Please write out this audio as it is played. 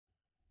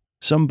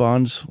Some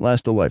bonds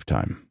last a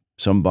lifetime.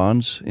 Some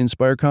bonds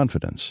inspire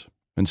confidence.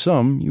 And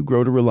some you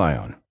grow to rely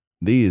on.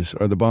 These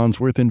are the bonds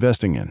worth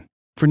investing in.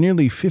 For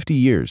nearly 50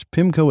 years,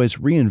 PIMCO has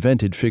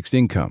reinvented fixed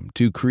income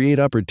to create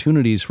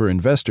opportunities for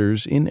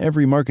investors in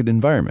every market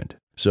environment.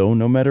 So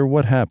no matter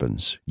what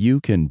happens, you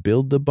can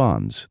build the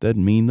bonds that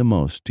mean the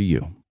most to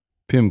you.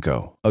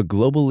 PIMCO, a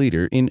global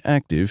leader in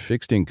active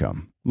fixed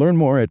income. Learn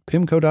more at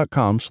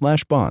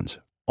pimco.com/bonds.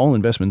 All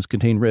investments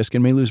contain risk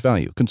and may lose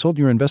value. Consult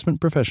your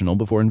investment professional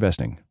before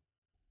investing.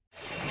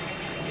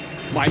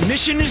 My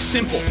mission is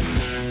simple: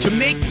 to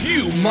make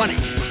you money.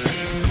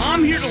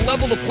 I'm here to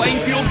level the playing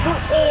field for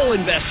all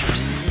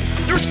investors.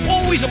 There's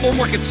always a bull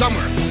market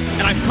somewhere,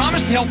 and I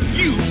promise to help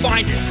you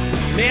find it.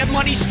 Mad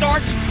Money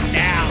starts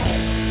now.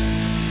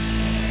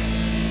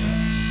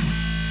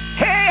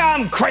 Hey,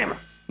 I'm Kramer.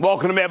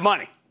 Welcome to Mad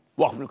Money.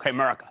 Welcome to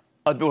Cramerica.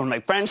 I'll be one of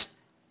my friends.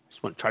 I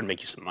just want to try to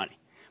make you some money.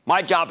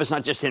 My job is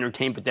not just to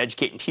entertain, but to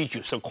educate and teach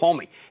you. So call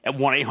me at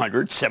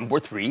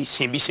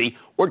 1-800-743-CNBC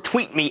or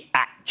tweet me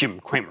at Jim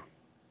Cramer.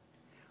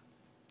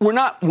 We're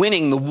not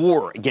winning the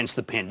war against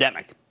the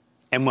pandemic.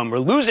 And when we're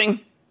losing,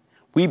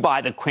 we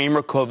buy the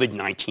Cramer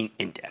COVID-19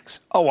 index.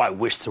 Oh, I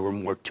wish there were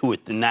more to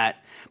it than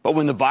that. But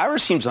when the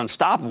virus seems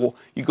unstoppable,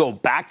 you go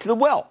back to the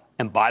well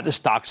and buy the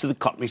stocks of the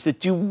companies that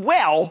do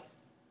well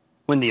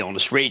when the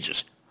illness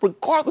rages,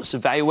 regardless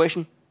of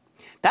valuation.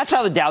 That's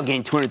how the Dow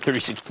gained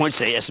 236 points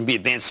today, S&P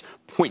advanced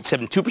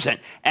 0.72%,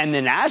 and the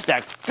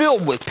Nasdaq,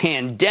 filled with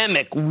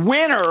pandemic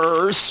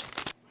winners,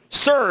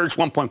 surged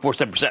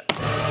 1.47%.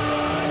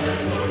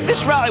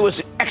 This rally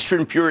was extra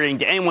infuriating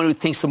to anyone who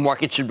thinks the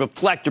market should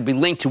reflect or be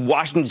linked to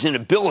Washington's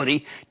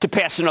inability to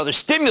pass another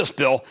stimulus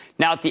bill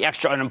now that the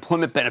extra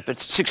unemployment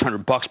benefits,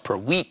 $600 per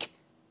week,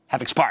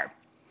 have expired.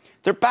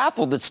 They're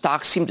baffled that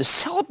stocks seem to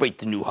celebrate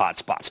the new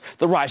hotspots,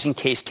 the rising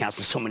case counts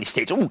in so many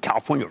states. Oh,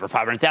 California over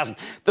 500,000.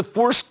 The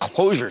forced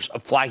closures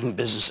of flagging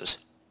businesses.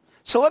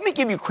 So let me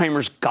give you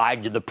Cramer's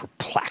guide to the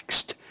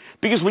perplexed.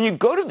 Because when you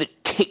go to the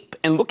tape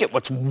and look at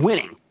what's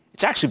winning,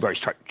 it's actually very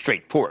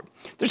straightforward.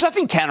 There's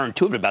nothing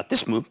counterintuitive about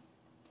this move.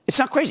 It's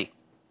not crazy.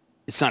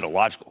 It's not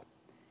illogical.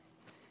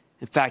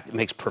 In fact, it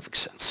makes perfect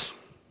sense.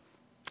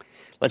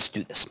 Let's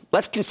do this.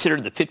 Let's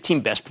consider the 15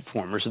 best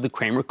performers of the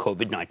Cramer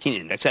COVID-19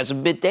 index as of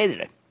midday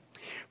today.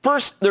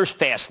 First, there's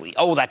Fastly.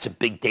 Oh, that's a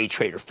big day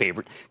trader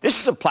favorite.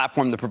 This is a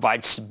platform that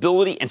provides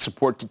stability and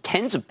support to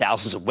tens of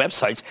thousands of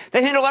websites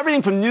that handle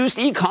everything from news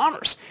to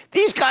e-commerce.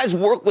 These guys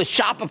work with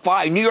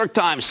Shopify, New York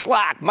Times,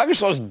 Slack,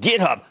 Microsoft's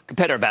GitHub,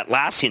 competitor of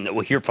Atlassian that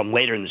we'll hear from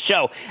later in the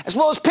show, as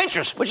well as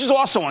Pinterest, which is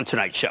also on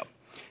tonight's show.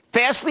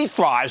 Fastly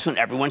thrives when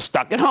everyone's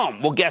stuck at home.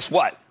 Well, guess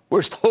what?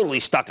 We're totally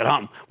stuck at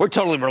home. We're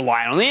totally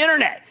relying on the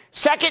internet.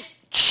 Second,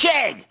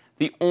 Chegg,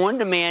 the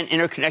on-demand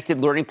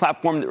interconnected learning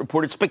platform that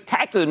reported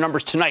spectacular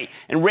numbers tonight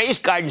and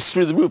raised guidance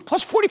through the roof,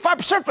 plus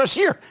 45% for this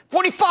year.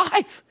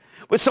 45!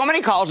 With so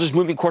many colleges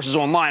moving courses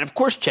online, of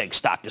course Chegg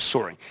stock is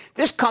soaring.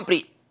 This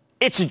company,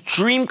 it's a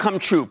dream come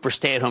true for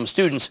stay-at-home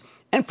students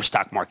and for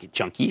stock market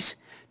junkies.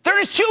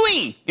 Third is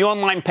Chewy, the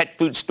online pet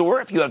food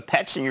store. If you have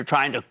pets and you're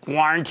trying to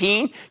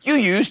quarantine, you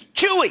use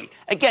Chewy.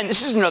 Again,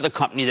 this is another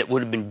company that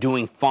would have been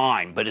doing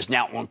fine, but is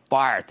now on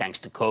fire thanks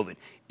to COVID.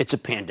 It's a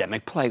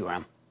pandemic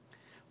playground.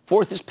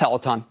 Fourth is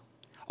Peloton.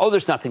 Oh,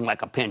 there's nothing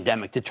like a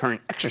pandemic to turn an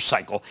exercise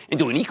cycle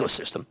into an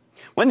ecosystem.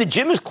 When the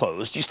gym is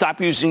closed, you stop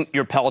using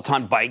your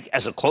Peloton bike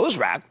as a clothes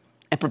rack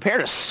and prepare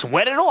to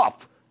sweat it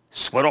off.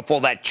 Sweat off all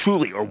that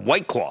Truly or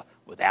White Claw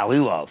with Allie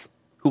Love,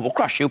 who will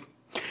crush you.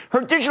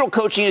 Her digital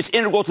coaching is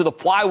integral to the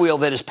flywheel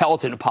that is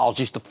Peloton.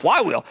 Apologies to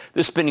Flywheel,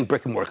 the spinning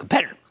brick-and-mortar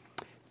competitor.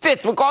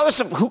 Fifth, regardless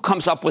of who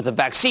comes up with a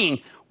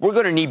vaccine, we're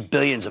going to need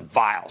billions of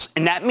vials.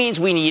 And that means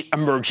we need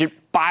Emergent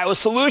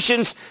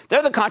Biosolutions.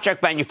 They're the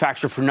contract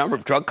manufacturer for a number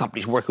of drug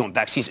companies working on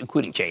vaccines,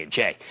 including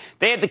J&J.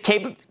 They have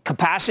the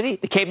capacity,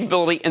 the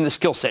capability, and the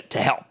skill set to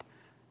help.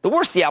 The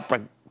worse the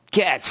outbreak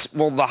gets,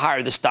 well, the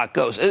higher the stock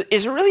goes.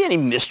 Is there really any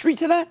mystery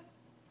to that?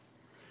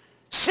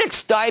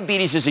 Six,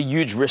 diabetes is a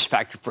huge risk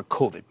factor for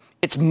COVID.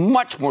 It's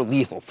much more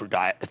lethal for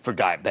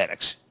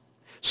diabetics.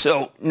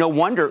 So no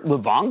wonder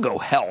Livongo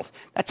Health,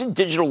 that's a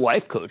digital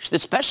life coach that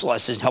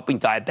specializes in helping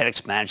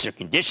diabetics manage their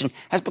condition,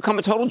 has become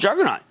a total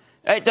juggernaut.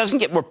 It doesn't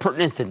get more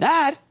pertinent than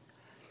that.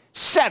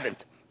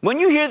 Seventh, when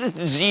you hear that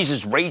the disease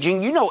is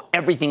raging, you know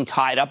everything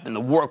tied up in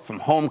the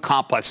work-from-home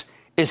complex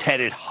is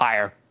headed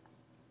higher.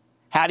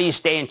 How do you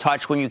stay in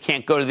touch when you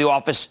can't go to the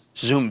office?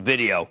 Zoom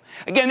video.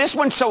 Again, this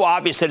one's so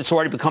obvious that it's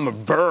already become a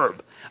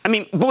verb. I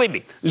mean, believe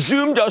me,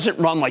 Zoom doesn't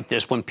run like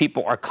this when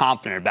people are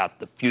confident about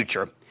the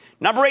future.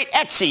 Number 8,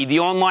 Etsy, the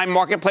online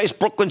marketplace,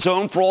 Brooklyn's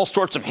own for all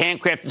sorts of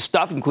handcrafted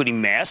stuff, including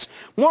masks.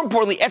 More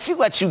importantly, Etsy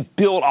lets you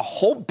build a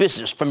whole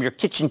business from your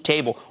kitchen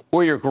table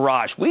or your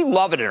garage. We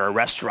love it at our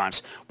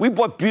restaurants. We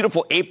bought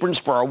beautiful aprons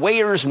for our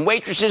waiters and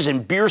waitresses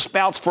and beer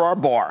spouts for our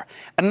bar.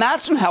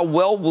 Imagine how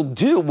well we'll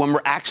do when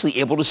we're actually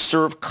able to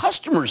serve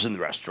customers in the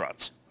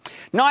restaurants.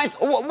 Ninth,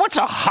 what's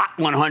a hot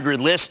 100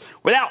 list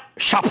without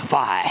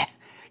Shopify?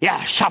 Yeah,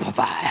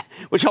 Shopify,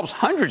 which helps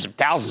hundreds of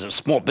thousands of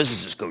small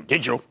businesses go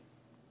digital.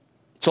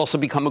 It's also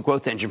become a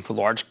growth engine for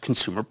large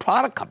consumer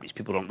product companies.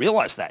 People don't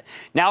realize that.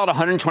 Now at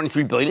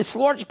 $123 billion, it's the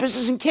largest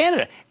business in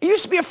Canada. It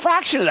used to be a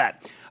fraction of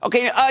that.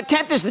 Okay,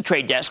 10th is the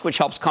Trade Desk, which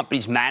helps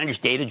companies manage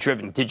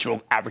data-driven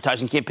digital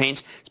advertising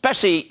campaigns,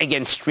 especially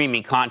against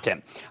streaming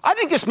content. I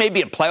think this may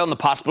be a play on the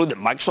possibility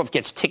that Microsoft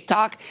gets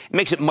TikTok and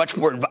makes it much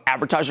more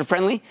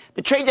advertiser-friendly.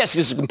 The Trade Desk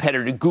is a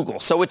competitor to Google,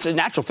 so it's a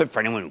natural fit for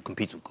anyone who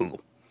competes with Google.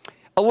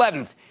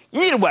 11th, you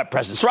need a web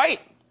presence,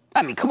 right?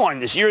 I mean, come on,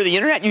 this year of the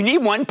internet, you need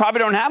one. Probably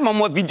don't have one.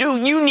 Well, if you do,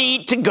 you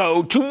need to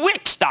go to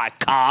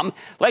Wix.com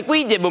like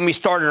we did when we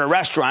started a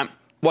restaurant.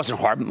 Wasn't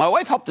hard. My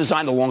wife helped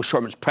design the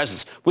longshoreman's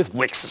presence with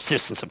Wix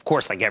assistance, of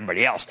course, like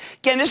everybody else.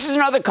 Again, this is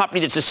another company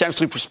that's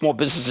essentially for small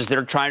businesses that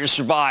are trying to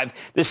survive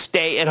the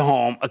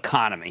stay-at-home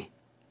economy.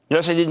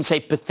 Notice I didn't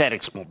say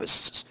pathetic small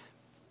businesses.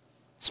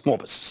 Small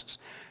businesses.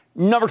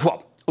 Number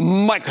 12.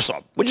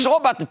 Microsoft, which is all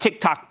about the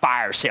TikTok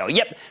fire sale.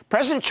 Yep,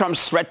 President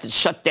Trump's threat to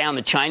shut down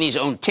the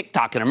Chinese-owned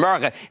TikTok in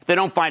America if they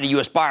don't find a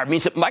U.S. buyer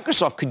means that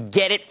Microsoft could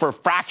get it for a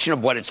fraction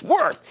of what it's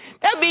worth.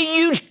 That would be a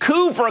huge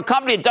coup for a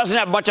company that doesn't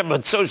have much of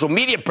a social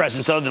media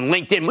presence other than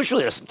LinkedIn, which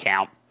really doesn't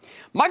count.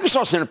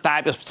 Microsoft's in a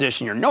fabulous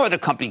position here. No other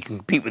company can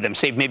compete with them,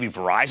 save maybe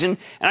Verizon.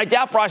 And I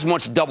doubt Verizon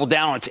wants to double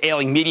down on its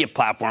ailing media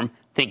platform,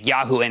 think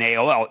Yahoo and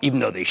AOL, even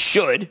though they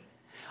should.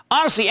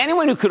 Honestly,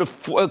 anyone who can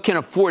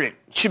afford it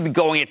should be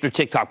going after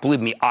TikTok.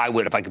 Believe me, I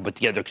would if I could put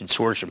together a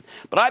consortium.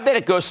 But I bet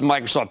it goes to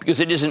Microsoft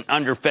because it isn't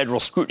under federal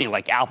scrutiny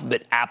like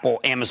Alphabet, Apple,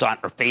 Amazon,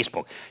 or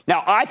Facebook.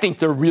 Now, I think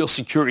there are real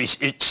security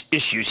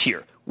issues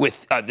here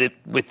with the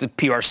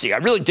PRC. I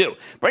really do.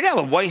 Right now,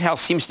 the White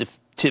House seems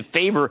to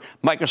favor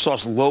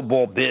Microsoft's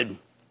lowball bid.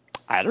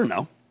 I don't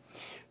know.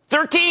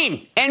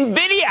 13,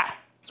 NVIDIA.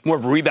 It's more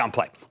of a rebound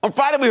play. On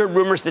Friday, we heard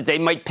rumors that they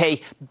might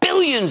pay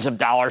billions of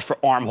dollars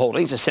for ARM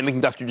Holdings, a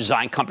semiconductor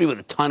design company with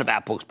a ton of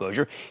Apple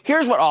exposure.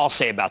 Here's what I'll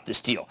say about this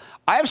deal.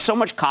 I have so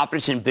much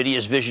confidence in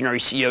NVIDIA's visionary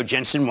CEO,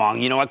 Jensen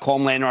Huang, I call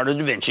him Leonardo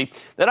da Vinci,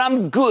 that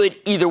I'm good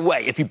either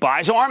way. If he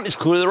buys ARM, it's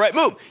clearly the right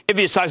move. If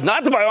he decides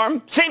not to buy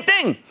ARM, same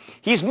thing.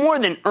 He's more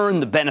than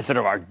earned the benefit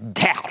of our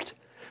doubt.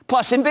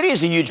 Plus, NVIDIA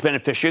is a huge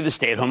beneficiary of the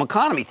stay-at-home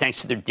economy thanks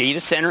to their data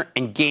center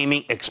and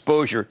gaming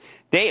exposure.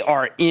 They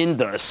are in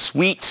the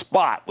sweet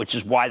spot, which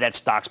is why that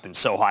stock's been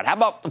so hot. How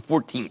about the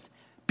 14th?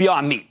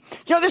 Beyond Meat.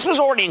 This was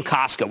already in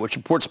Costco, which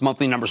reports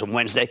monthly numbers on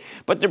Wednesday,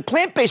 but their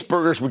plant-based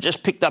burgers were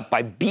just picked up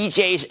by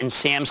BJ's and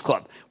Sam's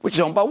Club, which is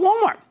owned by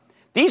Walmart.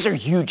 These are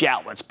huge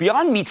outlets.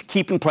 Beyond Meat's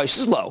keeping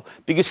prices low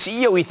because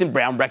CEO Ethan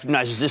Brown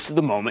recognizes this is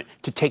the moment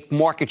to take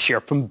market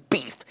share from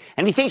beef.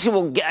 And he thinks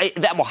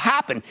that will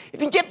happen if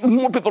he can get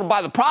more people to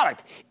buy the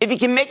product. If he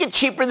can make it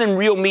cheaper than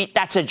real meat,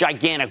 that's a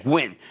gigantic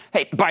win.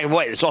 Hey, by the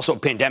way, there's also a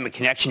pandemic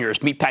connection here as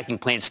meatpacking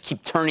plants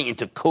keep turning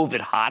into COVID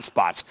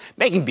hotspots,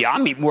 making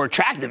Beyond Meat more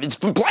attractive. It's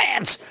for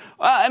plants.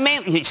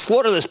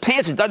 Slaughterless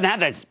plants, it doesn't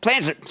have that.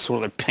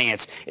 Slaughterless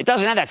plants, it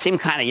doesn't have that same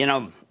kind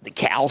of, the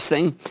cows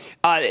thing.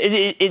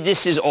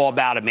 This is all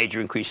about a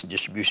major increase in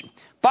distribution.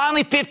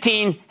 Finally,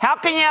 15, how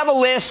can you have a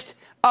list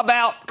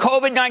about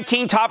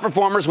COVID-19 top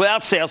performers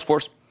without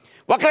Salesforce?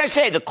 What can I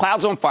say? The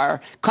cloud's on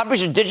fire.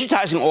 Companies are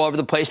digitizing all over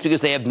the place because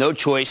they have no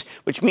choice,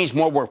 which means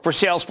more work for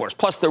Salesforce.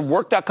 Plus, their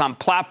Work.com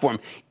platform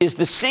is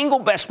the single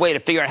best way to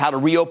figure out how to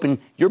reopen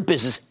your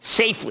business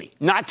safely,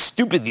 not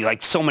stupidly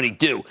like so many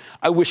do.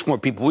 I wish more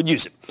people would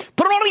use it.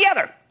 Put it all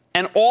together,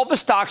 and all the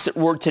stocks that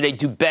work today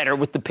do better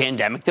with the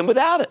pandemic than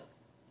without it.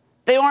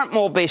 They aren't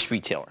mall-based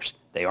retailers.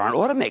 They aren't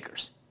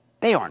automakers.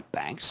 They aren't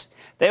banks.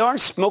 They aren't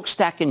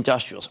smokestack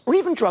industrials or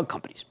even drug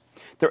companies.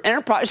 They're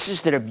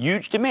enterprises that have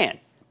huge demand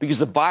because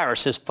the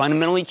virus has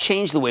fundamentally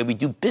changed the way we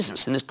do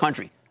business in this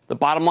country. The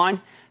bottom line,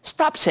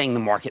 stop saying the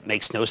market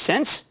makes no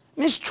sense.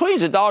 It's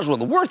trillions of dollars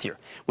worth of worth here.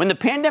 When the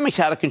pandemic's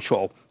out of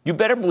control, you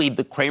better believe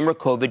the Cramer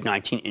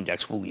COVID-19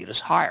 index will lead us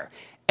higher.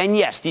 And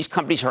yes, these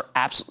companies are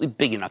absolutely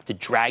big enough to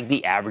drag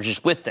the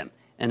averages with them.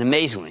 And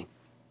amazingly,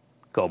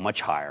 go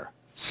much higher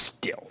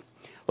still.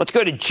 Let's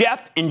go to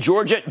Jeff in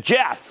Georgia.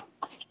 Jeff.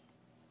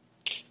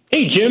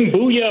 Hey, Jim.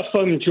 Booyah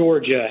from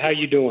Georgia. How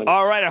you doing?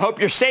 All right. I hope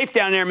you're safe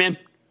down there, man.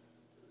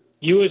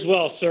 You as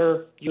well,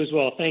 sir. You as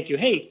well. Thank you.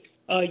 Hey,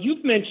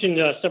 you've mentioned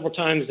several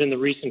times in the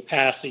recent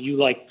past that you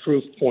like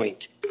Proof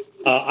Point.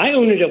 I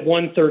own it at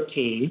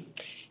 113.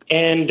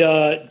 And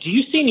do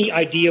you see any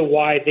idea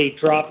why they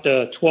dropped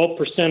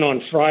 12%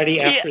 on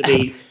Friday after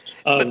they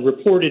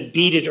reported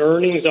beated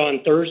earnings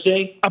on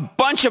Thursday? A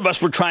bunch of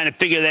us were trying to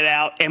figure that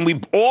out, and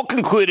we all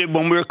concluded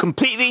when we were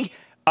completely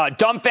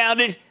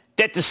dumbfounded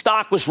that the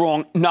stock was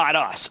wrong, not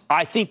us.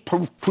 I think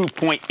Proof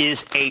Point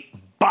is a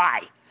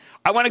buy.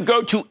 I want to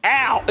go to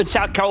Al in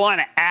South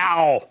Carolina.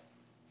 Al.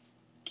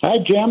 Hi,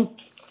 Jim.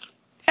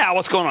 Al,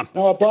 what's going on?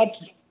 No,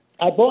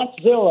 I bought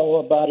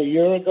Zillow about a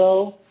year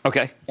ago.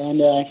 Okay.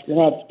 And,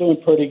 it's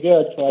doing pretty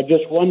good. So I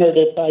just wondered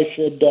if I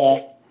should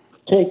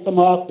take them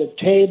off the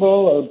table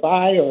or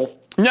buy or...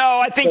 No,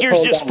 I think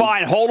yours just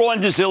fine. Hold on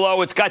to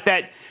Zillow. It's got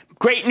that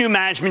great new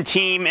management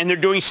team, and they're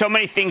doing so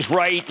many things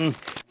right. And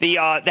the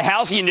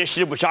housing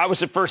initiative, which I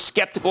was at first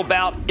skeptical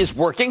about, is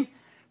working.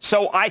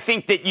 So I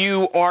think that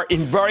you are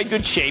in very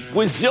good shape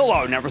with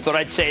Zillow. Never thought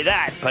I'd say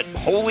that, but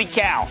holy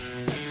cow.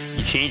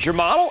 You change your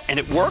model and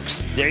it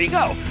works, there you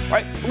go.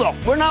 Right? Look,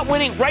 we're not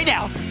winning right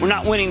now. We're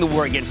not winning the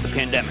war against the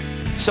pandemic.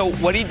 So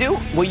what do?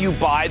 Well, you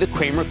buy the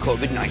Cramer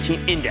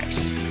COVID-19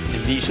 Index.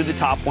 And these are the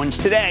top ones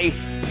today.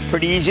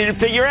 Pretty easy to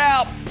figure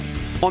out.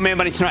 On Mad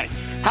Money tonight,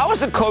 how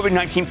is the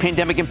COVID-19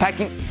 pandemic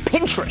impacting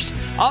Pinterest?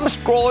 I'm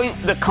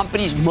scrolling the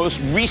company's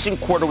most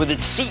recent quarter with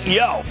its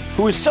CEO,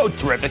 who is so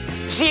terrific,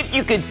 to see if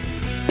you could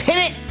pin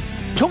it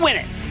to win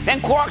it. Then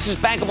Clorox's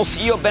bankable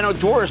CEO, Ben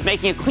O'Doher, is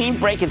making a clean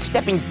break and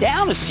stepping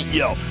down as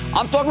CEO.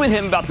 I'm talking with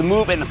him about the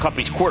move and the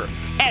company's quarter.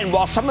 And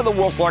while some of the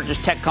world's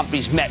largest tech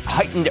companies met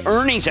heightened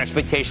earnings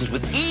expectations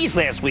with ease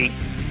last week,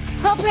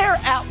 compare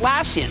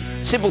Atlassian,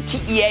 symbol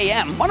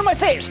TEAM, one of my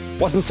faves,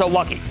 wasn't so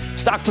lucky.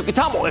 Stock took a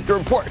tumble after a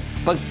report.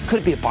 But could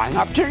it be a buying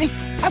opportunity?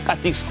 I've got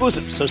the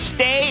exclusive, so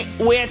stay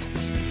with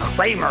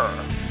Cramer.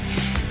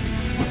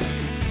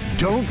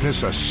 Don't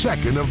miss a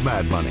second of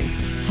Mad Money.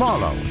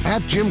 Follow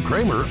 @Jim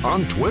Cramer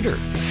on Twitter.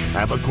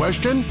 Have a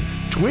question?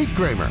 Tweet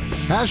Cramer.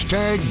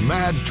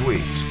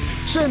 #MadTweets.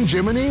 Send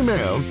Jim an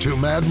email to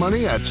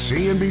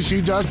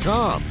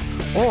madmoney@cnbc.com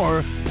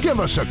or give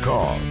us a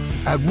call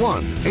at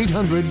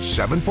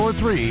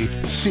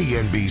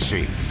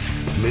 1-800-743-CNBC.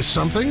 Miss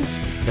something?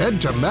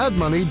 Head to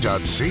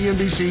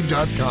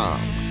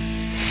madmoney.cnbc.com.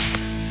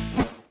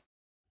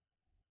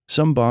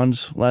 Some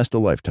bonds last a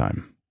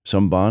lifetime.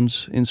 Some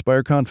bonds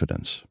inspire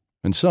confidence.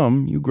 And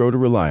some you grow to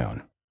rely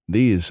on.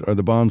 These are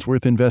the bonds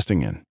worth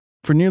investing in.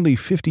 For nearly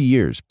 50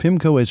 years,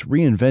 PIMCO has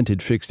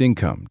reinvented fixed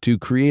income to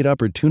create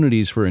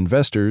opportunities for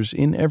investors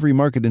in every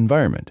market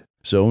environment.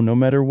 So no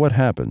matter what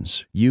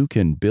happens, you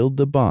can build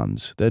the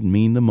bonds that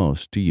mean the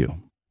most to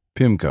you.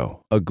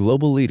 PIMCO, a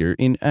global leader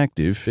in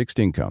active fixed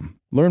income.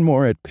 Learn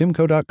more at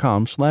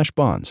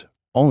pimco.com/bonds.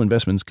 All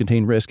investments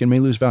contain risk and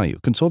may lose value.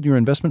 Consult your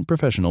investment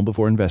professional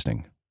before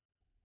investing.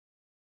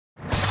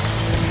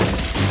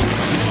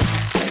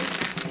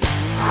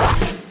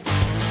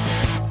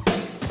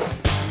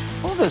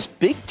 Those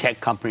big tech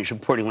companies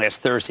reporting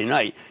last Thursday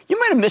night, you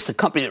might have missed a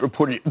company that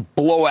reported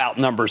blowout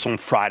numbers on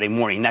Friday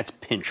morning. That's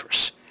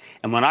Pinterest.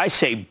 And when I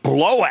say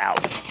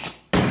blowout,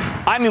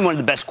 I mean one of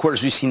the best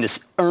quarters we've seen this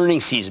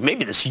earnings season,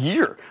 maybe this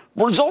year.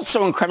 Results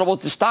so incredible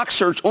that the stock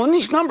surged on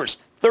these numbers,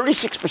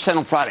 36%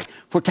 on Friday,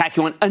 for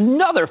tacking on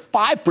another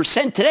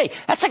 5% today.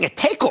 That's like a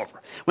takeover.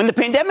 When the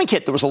pandemic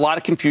hit, there was a lot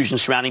of confusion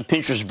surrounding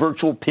Pinterest's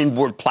virtual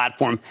pinboard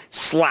platform /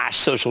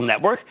 social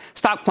network.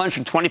 Stock plunged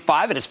from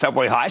 25 at its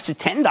February highs to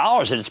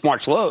 $10 at its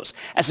March lows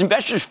as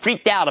investors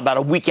freaked out about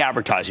a weak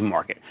advertising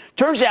market.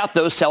 Turns out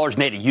those sellers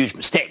made a huge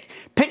mistake.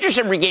 Pinterest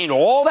had regained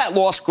all that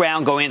lost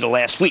ground going into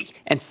last week,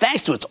 and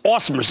thanks to its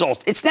awesome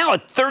results, it's now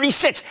at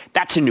 36.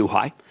 That's a new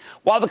high.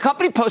 While the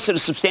company posted a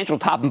substantial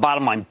top and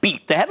bottom line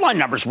beat, the headline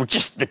numbers were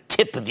just the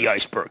tip of the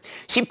iceberg.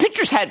 See,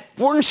 Pinterest had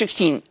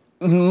 416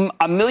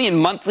 million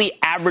monthly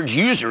average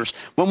users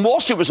when Wall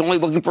Street was only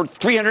looking for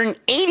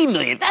 380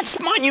 million. That's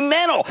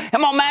monumental.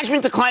 And while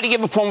management declined to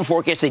give a formal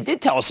forecast, they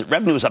did tell us that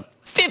revenue was up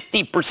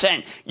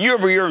 50% year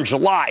over year in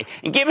July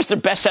and gave us their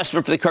best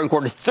estimate for the current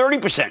quarter,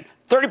 30%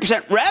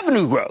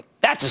 revenue growth.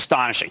 That's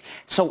astonishing.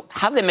 So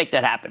how did they make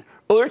that happen?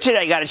 Earlier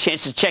today, I got a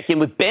chance to check in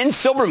with Ben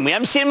Silberman. We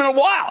haven't seen him in a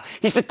while.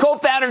 He's the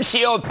co-founder and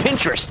CEO of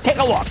Pinterest. Take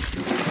a look.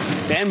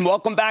 Ben,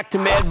 welcome back to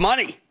Mad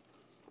Money.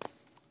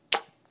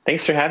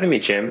 Thanks for having me,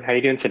 Jim. How are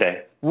you doing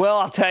today? Well,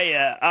 I'll tell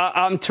you,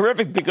 I'm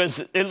terrific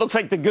because it looks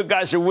like the good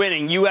guys are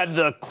winning. You have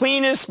the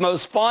cleanest,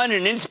 most fun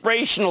and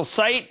inspirational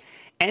site,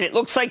 and it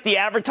looks like the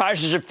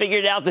advertisers have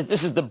figured out that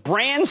this is the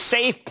brand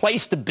safe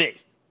place to be.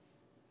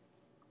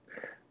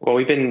 Well,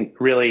 we've been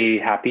really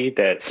happy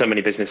that so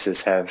many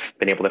businesses have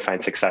been able to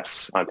find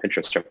success on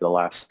Pinterest over the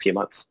last few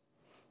months.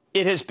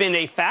 It has been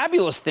a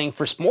fabulous thing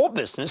for small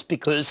business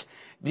because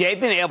they've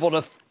been able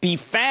to be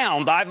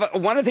found.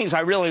 One of the things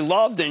I really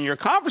loved in your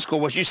conference call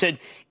was you said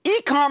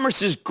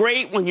e-commerce is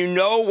great when you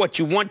know what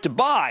you want to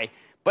buy,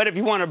 but if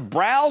you want to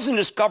browse and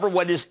discover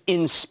what is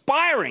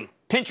inspiring,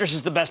 Pinterest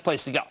is the best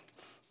place to go.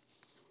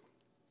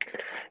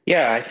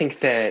 Yeah, I think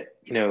that,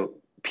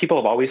 people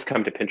have always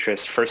come to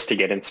Pinterest first to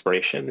get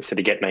inspiration, so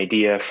to get an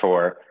idea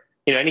for,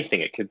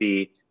 anything. It could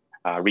be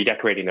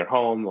redecorating their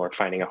home or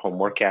finding a home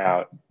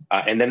workout.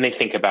 And then they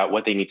think about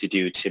what they need to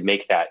do to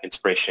make that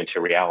inspiration into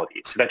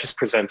reality. So that just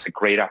presents a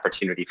great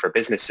opportunity for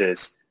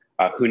businesses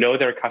who know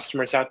there are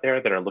customers out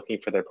there that are looking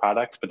for their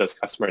products, but those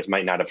customers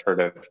might not have heard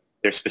of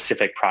their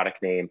specific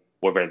product name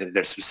or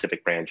their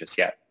specific brand just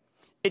yet.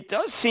 It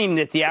does seem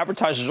that the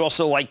advertisers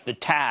also like the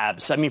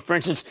tabs. I mean, for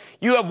instance,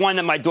 you have one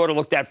that my daughter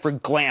looked at for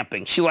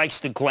glamping. She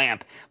likes to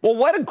glamp. Well,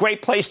 what a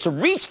great place to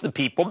reach the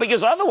people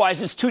because otherwise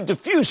it's too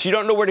diffuse. You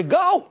don't know where to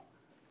go.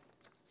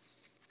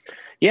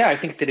 Yeah, I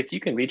think that if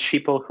you can reach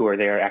people who are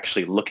there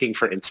actually looking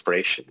for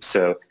inspiration,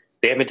 so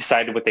they haven't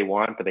decided what they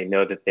want, but they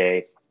know that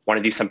they want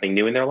to do something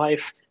new in their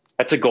life,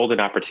 that's a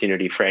golden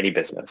opportunity for any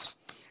business.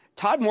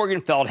 Todd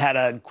Morgenfeld had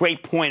a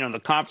great point on the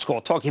conference call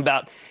talking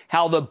about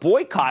how the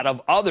boycott of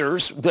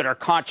others that are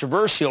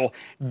controversial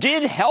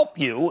did help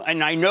you.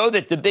 And I know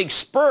that the big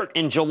spurt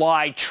in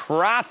July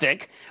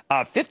traffic,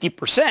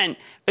 50%,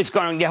 is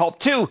going to help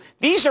too.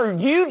 These are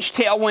huge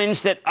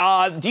tailwinds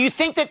that do you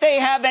think that they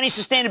have any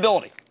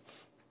sustainability?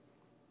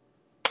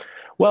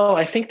 Well,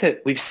 I think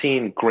that we've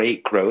seen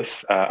great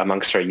growth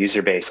amongst our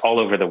user base all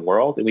over the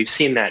world, and we've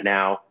seen that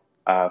now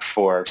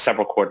for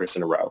several quarters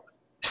in a row.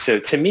 So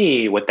to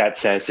me, what that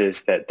says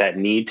is that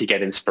need to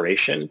get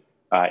inspiration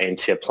and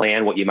to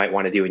plan what you might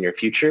want to do in your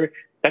future,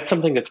 that's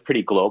something that's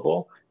pretty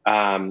global.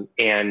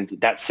 And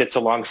that sits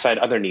alongside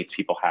other needs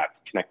people have to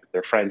connect with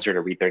their friends or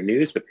to read their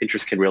news, but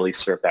Pinterest can really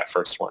serve that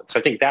first one. So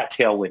I think that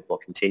tailwind will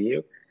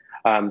continue.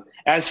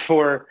 As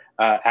for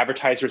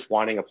advertisers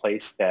wanting a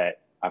place that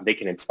they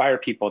can inspire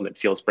people and that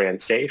feels brand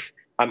safe,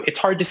 it's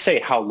hard to say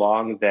how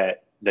long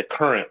that the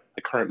current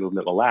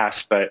movement will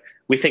last, but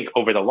we think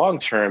over the long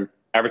term,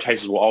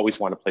 advertisers will always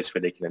want a place where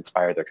they can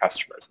inspire their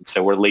customers. And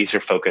so we're laser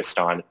focused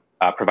on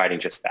providing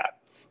just that.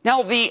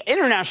 Now, the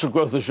international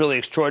growth was really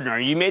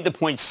extraordinary. You made the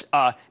points,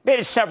 made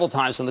it several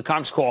times on the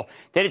conference call,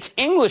 that it's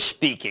English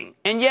speaking,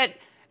 and yet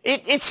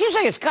it seems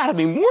like it's got to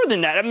be more than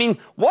that. I mean,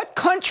 what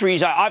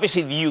countries,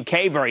 obviously the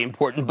UK, very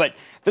important, but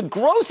the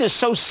growth is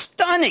so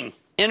stunning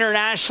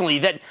internationally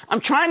that I'm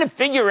trying to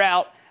figure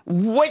out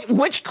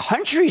which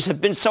countries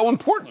have been so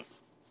important.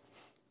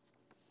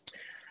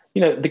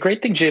 You know, the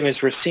great thing, Jim,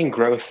 is we're seeing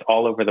growth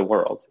all over the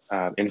world.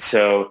 And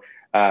so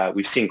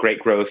we've seen great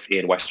growth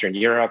in Western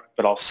Europe,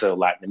 but also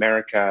Latin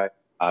America,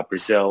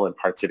 Brazil, and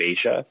parts of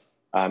Asia.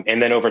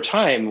 And then over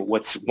time,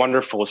 what's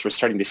wonderful is we're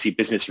starting to see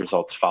business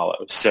results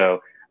follow.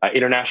 So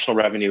international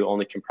revenue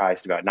only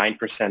comprised about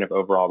 9% of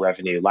overall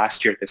revenue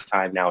last year at this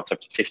time. Now it's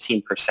up to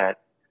 15%.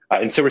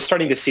 And so we're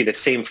starting to see the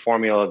same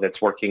formula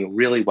that's working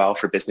really well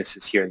for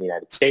businesses here in the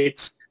United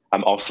States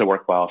also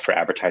work well for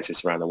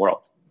advertisers around the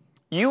world.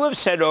 You have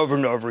said over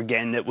and over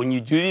again that when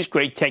you do these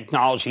great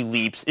technology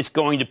leaps, it's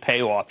going to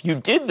pay off. You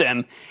did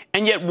them,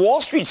 and yet Wall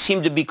Street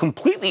seemed to be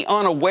completely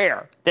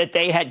unaware that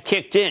they had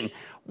kicked in.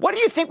 What do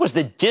you think was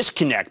the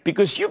disconnect?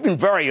 Because you've been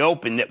very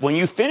open that when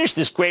you finish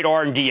this great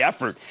R&D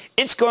effort,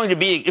 it's going to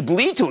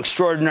lead to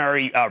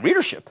extraordinary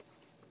readership.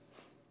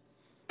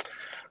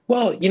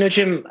 Well, you know,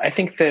 Jim, I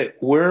think that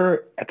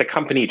we're at the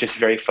company just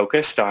very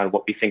focused on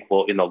what we think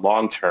will, in the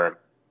long term,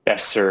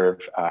 best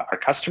serve our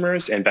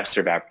customers and best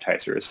serve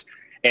advertisers.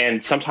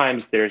 And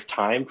sometimes there's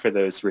time for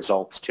those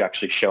results to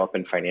actually show up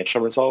in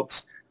financial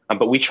results.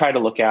 But we try to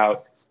look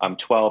out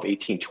 12,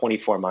 18,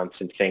 24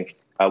 months and think,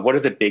 what are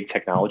the big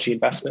technology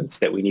investments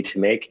that we need to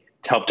make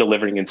to help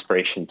delivering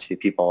inspiration to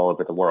people all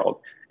over the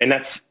world? And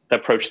that's the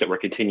approach that we're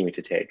continuing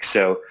to take.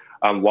 So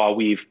while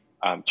we've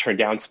turned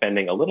down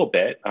spending a little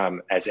bit,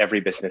 as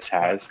every business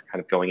has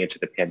kind of going into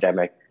the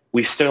pandemic,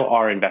 we still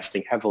are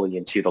investing heavily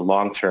into the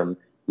long-term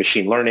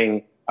machine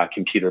learning,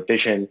 computer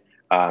vision,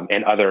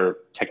 and other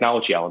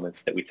technology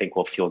elements that we think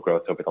will fuel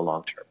growth over the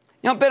long term.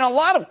 Now, Ben, a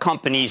lot of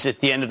companies at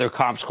the end of their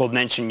conference call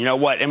mentioned, you know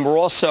what, and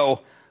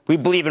we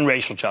believe in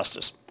racial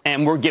justice,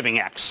 and we're giving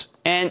X.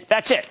 And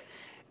that's it.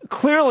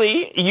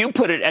 Clearly, you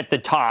put it at the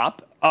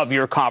top of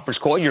your conference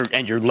call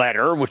and your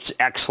letter, which is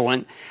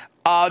excellent.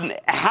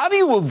 How do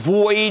you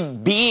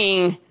avoid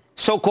being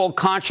so-called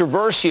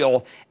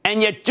controversial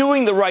and yet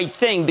doing the right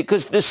thing?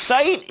 Because the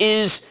site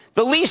is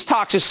the least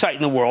toxic site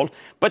in the world,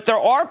 but there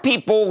are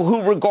people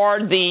who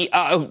regard the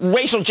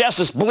racial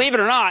justice, believe it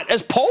or not,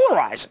 as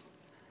polarizing.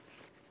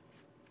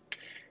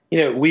 You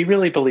know, we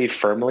really believe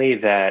firmly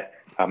that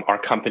our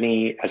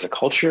company as a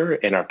culture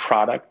and our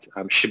product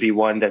should be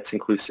one that's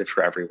inclusive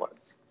for everyone.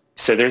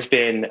 So there's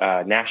been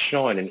a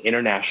national and an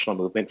international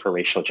movement for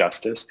racial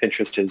justice.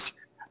 Pinterest has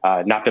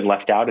not been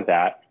left out of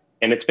that.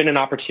 And it's been an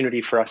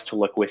opportunity for us to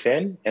look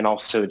within and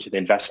also to the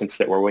investments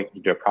that we're making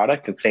into a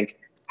product and think,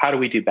 how do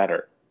we do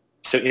better?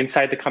 So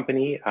inside the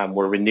company,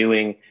 we're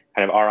renewing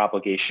kind of our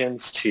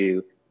obligations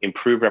to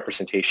improve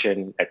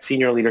representation at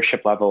senior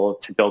leadership level,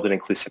 to build an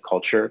inclusive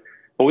culture.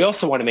 But we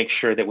also want to make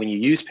sure that when you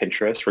use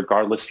Pinterest,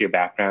 regardless of your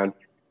background,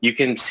 you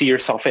can see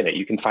yourself in it.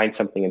 You can find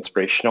something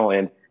inspirational.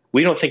 And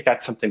we don't think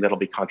that's something that'll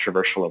be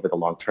controversial over the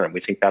long term. We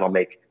think that'll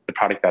make the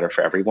product better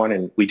for everyone.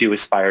 And we do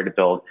aspire to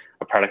build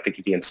a product that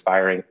can be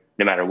inspiring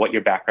no matter what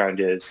your background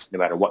is, no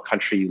matter what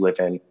country you live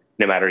in,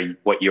 no matter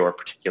what your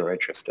particular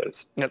interest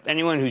is. Yep.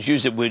 Anyone who's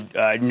used it would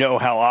know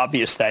how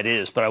obvious that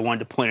is, but I wanted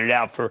to point it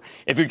out for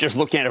if you're just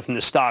looking at it from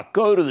the stock,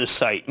 go to the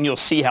site and you'll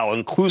see how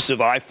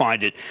inclusive I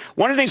find it.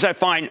 One of the things I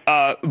find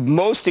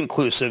most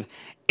inclusive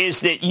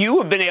is that you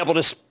have been able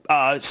to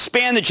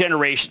span the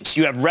generations.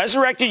 You have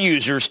resurrected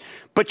users,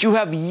 but you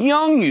have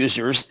young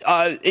users,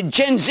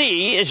 Gen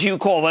Z, as you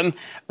call them,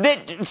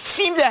 that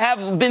seem to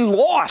have been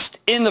lost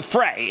in the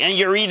fray. And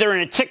you're either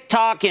in a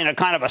TikTok, in a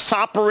kind of a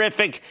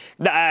soporific,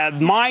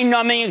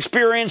 mind-numbing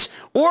experience,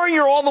 or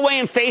you're all the way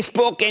in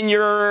Facebook and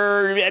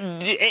you're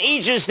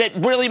ages that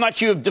really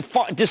much you have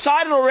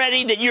decided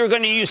already that you're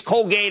going to use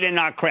Colgate and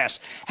not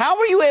Crest. How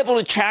were you able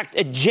to attract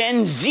a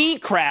Gen Z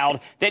crowd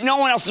that no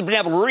one else has been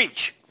able to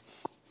reach?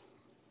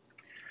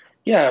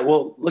 Yeah,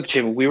 well, look,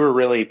 Jim, we were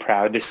really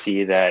proud to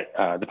see that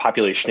the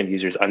population of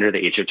users under the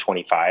age of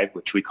 25,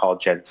 which we call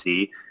Gen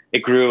Z, it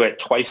grew at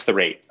twice the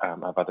rate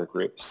of other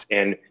groups.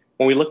 And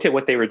when we looked at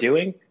what they were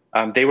doing,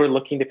 they were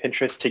looking to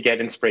Pinterest to get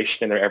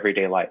inspiration in their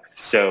everyday life.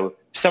 So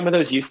some of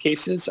those use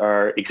cases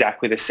are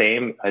exactly the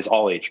same as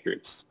all age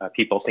groups.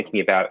 People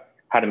thinking about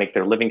how to make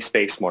their living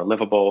space more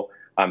livable,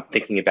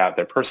 thinking about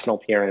their personal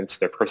appearance,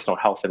 their personal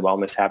health and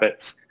wellness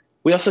habits.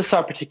 We also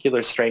saw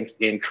particular strength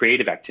in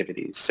creative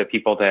activities, so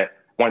people that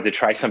wanted to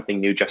try something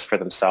new just for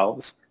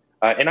themselves.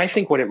 And I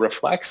think what it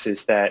reflects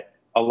is that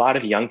a lot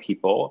of young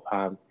people,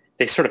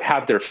 they sort of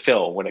have their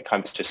fill when it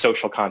comes to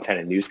social content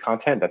and news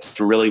content that's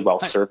really well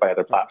served by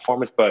other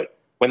platforms. But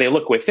when they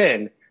look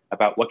within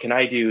about what can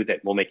I do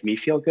that will make me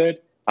feel good,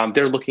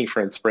 they're looking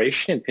for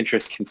inspiration, and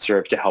Pinterest can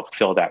serve to help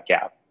fill that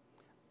gap.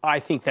 I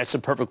think that's the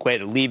perfect way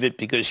to leave it,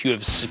 because you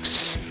have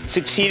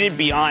succeeded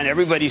beyond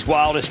everybody's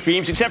wildest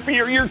dreams, except for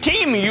your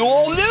team. You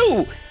all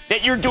knew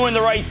that you're doing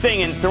the right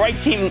thing, and the right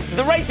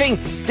thing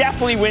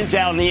definitely wins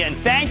out in the end.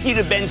 Thank you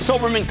to Ben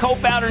Silbermann,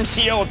 co-founder and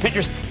CEO of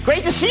Pinterest.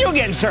 Great to see you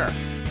again, sir.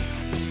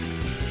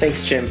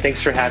 Thanks, Jim.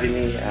 Thanks for having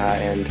me,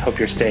 and hope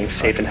you're staying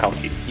safe and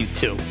healthy. You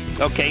too.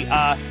 Okay,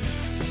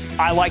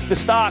 I like the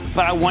stock,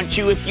 but I want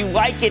you, if you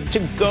like it, to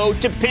go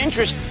to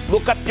Pinterest.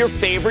 Look up your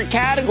favorite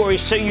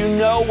categories so you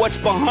know what's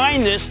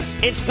behind this.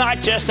 It's not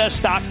just a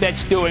stock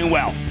that's doing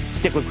well.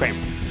 Stick with Cramer.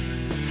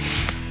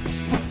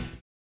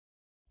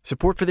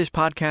 Support for this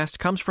podcast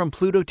comes from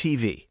Pluto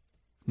TV.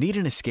 Need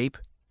an escape?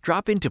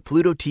 Drop into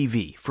Pluto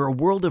TV for a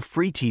world of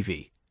free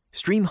TV.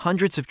 Stream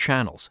hundreds of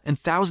channels and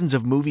thousands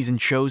of movies and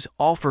shows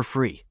all for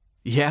free.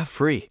 Yeah,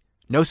 free.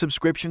 No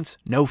subscriptions,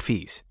 no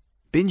fees.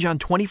 Binge on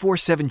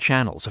 24/7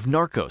 channels of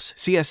Narcos,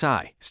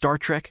 CSI, Star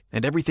Trek,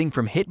 and everything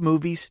from hit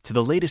movies to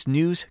the latest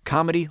news,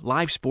 comedy,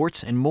 live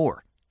sports, and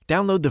more.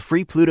 Download the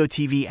free Pluto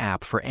TV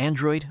app for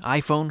Android,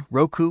 iPhone,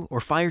 Roku,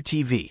 or Fire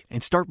TV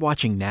and start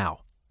watching now.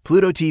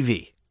 Pluto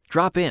TV.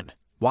 Drop in.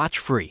 Watch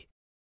free.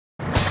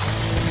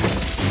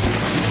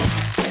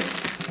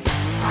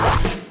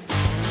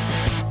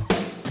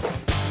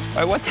 All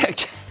right, what the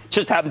heck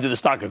just happened to the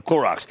stock of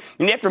Clorox?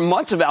 I mean, after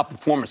months of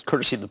outperformance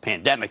courtesy of the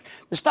pandemic,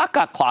 the stock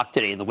got clocked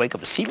today in the wake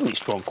of a seemingly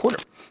strong quarter.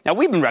 Now,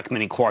 we've been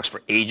recommending Clorox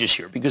for ages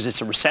here because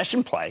it's a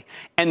recession play,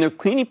 and their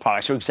cleaning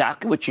products are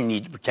exactly what you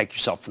need to protect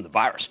yourself from the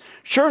virus.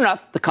 Sure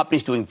enough, the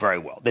company's doing very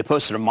well. They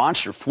posted a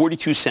monster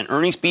 42-cent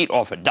earnings beat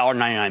off a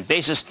 $1.99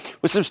 basis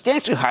with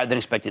substantially higher than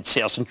expected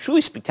sales and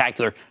truly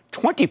spectacular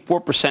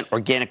 24%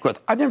 organic growth.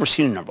 I've never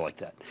seen a number like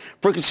that.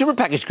 For a consumer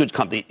packaged goods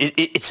company,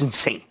 it's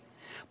insane.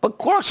 But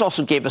Clorox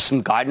also gave us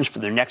some guidance for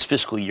their next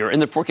fiscal year,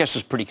 and their forecast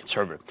was pretty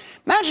conservative.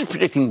 Management's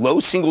predicting low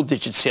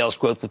single-digit sales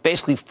growth with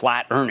basically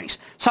flat earnings.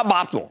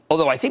 Suboptimal,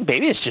 although I think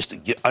maybe it's just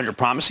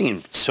under-promising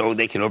and so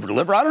they can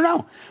over-deliver. I don't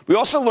know. We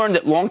also learned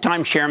that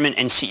longtime chairman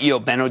and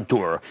CEO Benno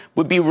Dorer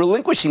would be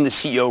relinquishing the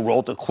CEO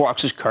role to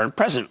Clorox's current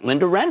president,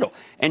 Linda Rendle,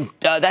 and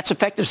that's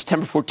effective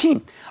September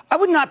 14. I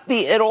would not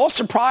be at all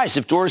surprised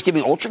if Dorer is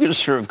giving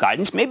ultra-conservative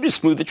guidance, maybe to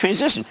smooth the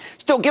transition.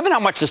 Still, given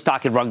how much the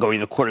stock had run going in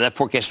the quarter, that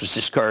forecast was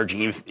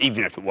discouraging,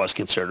 even if it was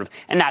conservative,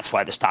 and that's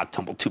why the stock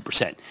tumbled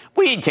 2%.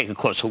 We need to take a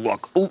closer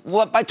look.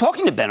 By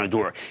talking to Benno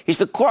Dorer, he's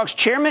the Clorox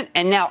chairman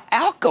and now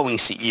outgoing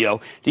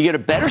CEO, to get a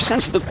better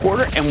sense of the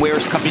quarter and where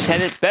his company's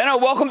headed. Benno,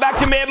 welcome back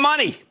to Mad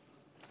Money.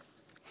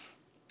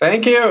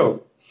 Thank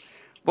you.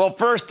 Well,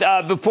 first,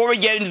 before we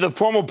get into the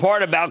formal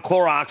part about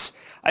Clorox,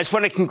 I just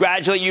want to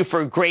congratulate you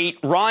for a great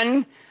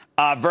run.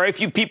 Very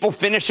few people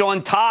finish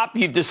on top.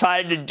 You've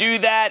decided to do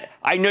that.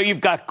 I know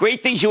you've got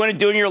great things you want to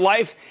do in your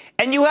life,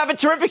 and you have a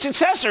terrific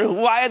successor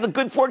who I had the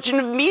good fortune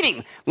of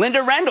meeting, Linda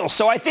Rendle.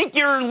 So I think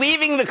you're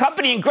leaving the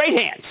company in great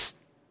hands.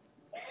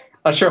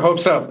 I sure hope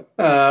so.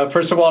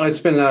 First of all, it's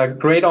been a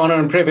great honor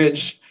and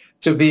privilege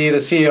to be the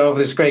CEO of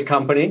this great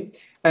company.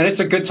 And it's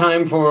a good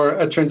time for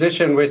a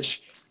transition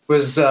which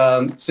was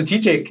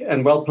strategic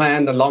and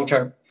well-planned and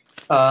long-term.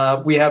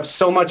 We have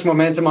so much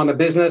momentum on the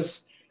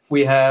business.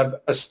 We have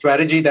a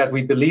strategy that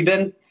we believe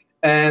in.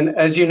 And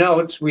as you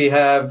note, we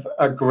have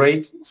a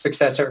great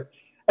successor.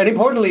 And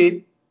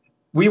importantly,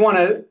 we want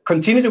to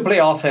continue to play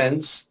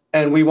offense,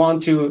 and we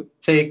want to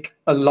take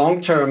a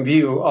long-term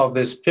view of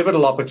this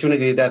pivotal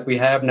opportunity that we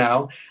have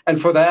now.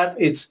 And for that,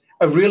 it's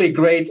a really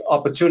great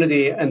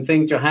opportunity and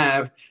thing to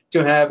have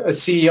a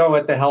CEO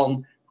at the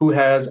helm who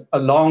has a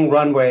long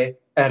runway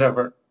ahead of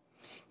her.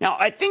 Now,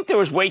 I think there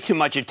was way too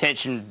much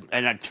attention,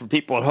 and for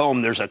people at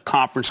home, there's a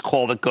conference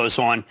call that goes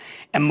on,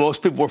 and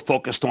most people were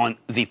focused on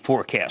the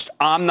forecast.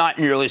 I'm not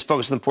nearly as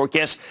focused on the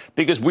forecast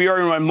because we are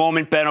in a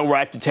moment, Benno, where I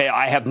have to tell you,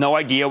 I have no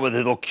idea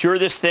whether they'll cure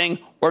this thing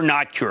or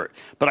not cure it.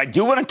 But I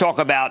do want to talk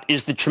about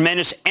is the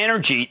tremendous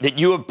energy that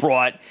you have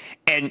brought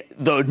and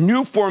the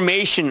new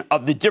formation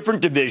of the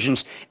different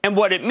divisions and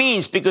what it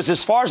means, because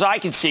as far as I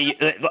can see,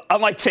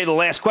 unlike, say, the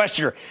last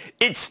questioner,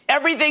 it's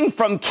everything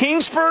from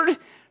Kingsford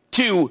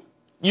to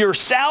your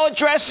salad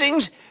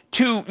dressings,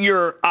 to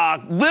your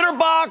litter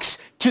box,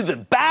 to the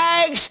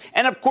bags,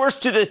 and of course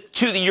to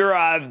your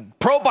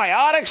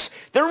probiotics.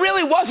 There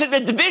really wasn't a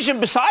division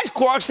besides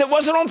Clorox that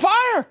wasn't on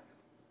fire.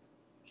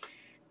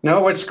 No,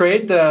 what's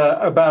great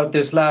about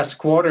this last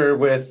quarter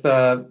with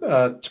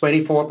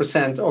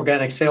 24%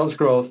 organic sales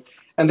growth,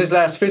 and this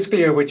last fiscal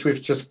year, which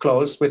we've just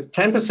closed, with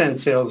 10%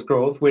 sales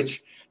growth,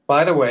 which,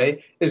 by the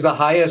way, is the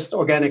highest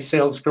organic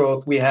sales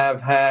growth we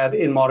have had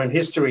in modern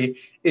history,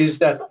 is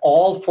that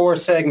all four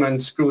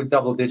segments grew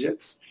double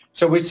digits.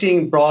 So we're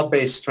seeing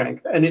broad-based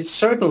strength. And it's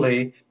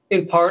certainly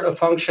in part a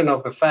function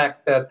of the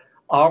fact that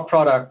our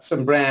products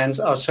and brands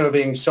are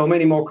serving so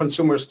many more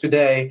consumers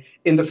today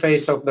in the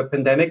face of the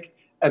pandemic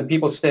and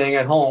people staying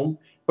at home.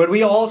 But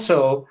we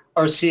also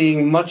are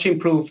seeing much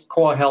improved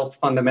core health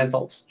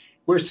fundamentals.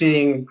 We're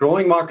seeing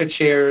growing market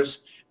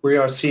shares. We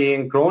are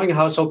seeing growing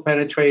household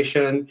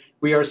penetration.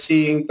 We are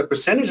seeing the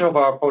percentage of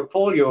our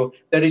portfolio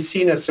that is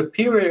seen as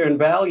superior in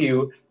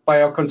value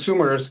by our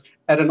consumers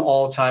at an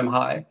all-time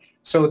high.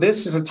 So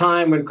this is a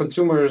time when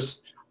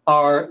consumers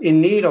are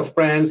in need of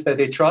brands that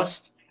they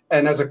trust.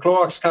 And as a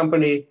Clorox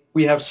company,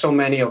 we have so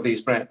many of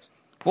these brands.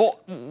 Well,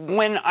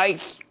 when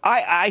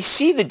I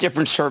see the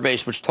different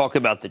surveys which talk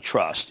about the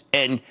trust,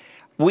 and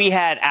we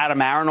had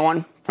Adam Aaron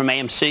on from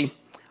AMC.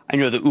 I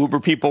know the Uber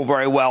people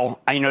very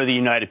well. I know the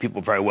United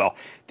people very well.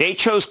 They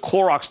chose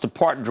Clorox to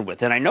partner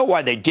with, and I know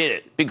why they did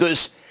it,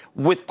 because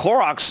with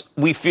Clorox,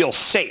 we feel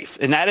safe,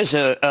 and that is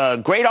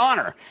a great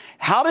honor.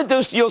 How did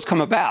those deals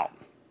come about?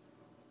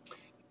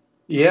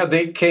 Yeah,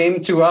 they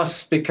came to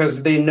us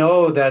because they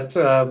know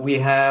that we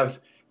have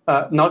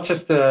not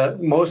just the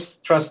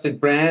most trusted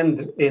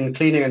brand in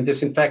cleaning and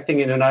disinfecting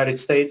in the United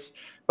States,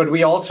 but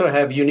we also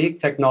have unique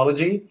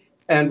technology,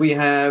 and we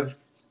have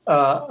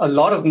a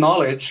lot of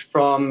knowledge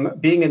from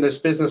being in this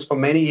business for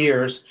many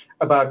years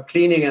about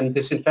cleaning and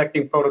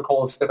disinfecting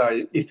protocols that are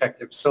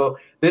effective. So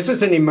this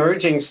is an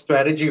emerging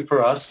strategy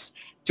for us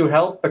to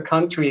help the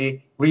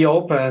country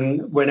reopen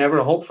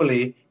whenever,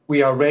 hopefully,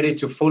 we are ready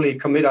to fully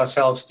commit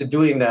ourselves to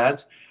doing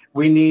that.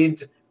 We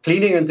need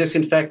cleaning and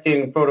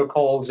disinfecting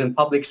protocols in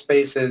public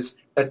spaces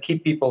that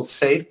keep people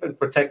safe and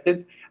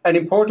protected. And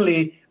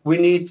importantly, we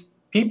need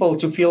people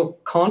to feel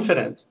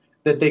confident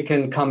that they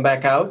can come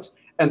back out.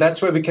 And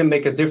that's where we can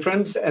make a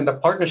difference. And the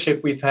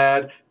partnership we've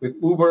had with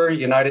Uber,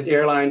 United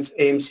Airlines,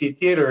 AMC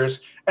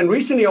Theaters, and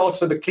recently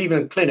also the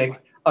Cleveland Clinic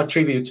are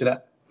tribute to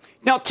that.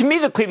 Now, to me,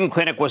 the Cleveland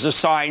Clinic was a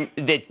sign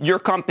that your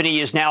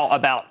company is now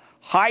about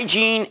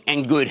hygiene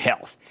and good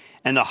health.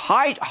 And the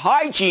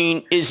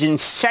hygiene is in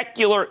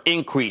secular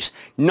increase,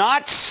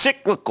 not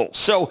cyclical.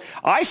 So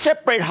I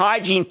separate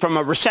hygiene from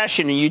a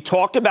recession, and you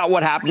talked about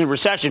what happened in a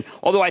recession,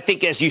 although I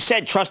think, as you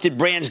said, trusted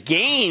brands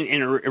gain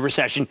in a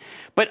recession.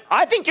 But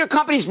I think your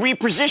company's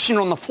repositioned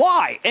on the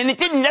fly, and it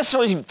didn't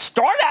necessarily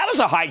start out as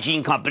a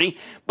hygiene company,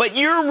 but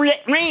your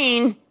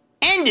reign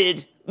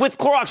ended with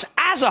Clorox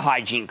as a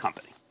hygiene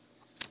company.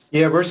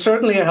 Yeah, we're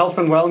certainly a health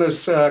and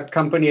wellness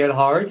company at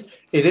heart.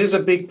 It is a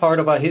big part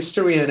of our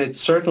history, and it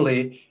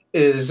certainly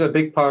is a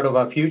big part of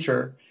our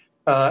future.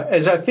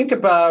 As I think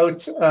about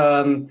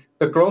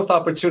the growth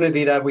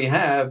opportunity that we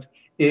have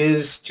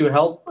is to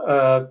help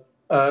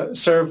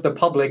serve the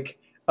public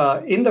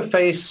in the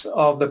face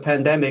of the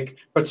pandemic,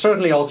 but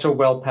certainly also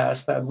well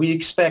past that. We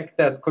expect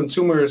that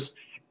consumers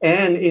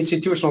and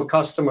institutional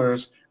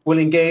customers will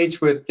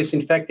engage with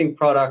disinfecting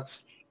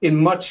products in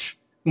much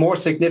more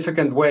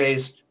significant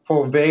ways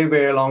for a very,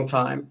 very long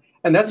time.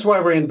 And that's why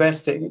we're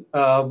investing.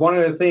 One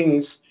of the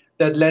things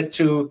that led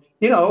to,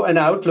 an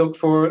outlook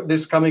for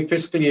this coming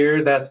fiscal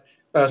year that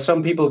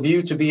some people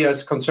view to be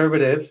as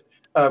conservative,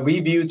 we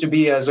view to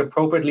be as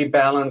appropriately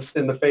balanced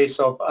in the face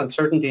of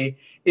uncertainty,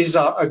 is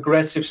our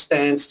aggressive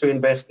stance to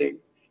investing.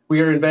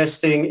 We are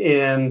investing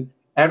in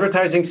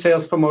advertising,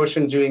 sales,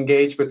 promotion to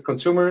engage with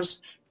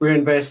consumers. We're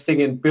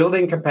investing in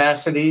building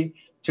capacity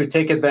to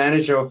take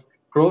advantage of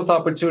growth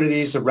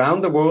opportunities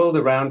around the world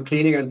around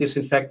cleaning and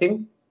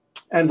disinfecting.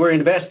 And we're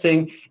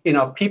investing in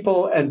our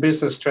people and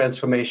business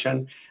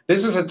transformation.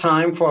 This is a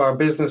time for our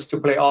business to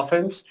play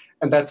offense,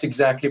 and that's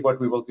exactly what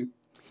we will do.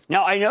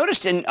 Now, I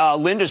noticed in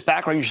Linda's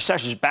background, your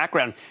sister's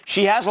background,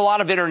 she has a lot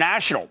of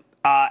international.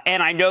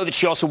 And I know that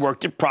she also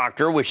worked at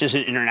Procter, which is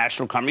an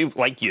international company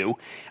like you.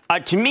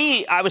 To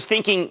me, I was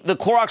thinking the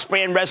Clorox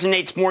brand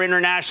resonates more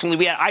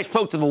internationally. I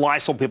spoke to the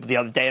Lysol people the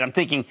other day, and I'm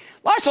thinking,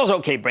 Lysol's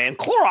okay brand.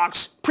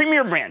 Clorox,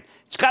 premier brand.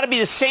 It's got to be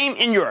the same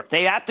in Europe.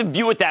 They have to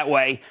view it that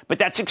way, but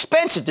that's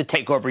expensive to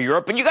take over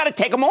Europe, and you got to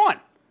take them on.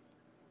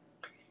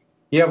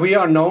 Yeah, we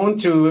are known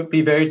to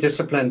be very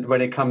disciplined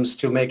when it comes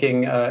to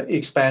making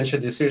expansion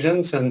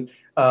decisions. And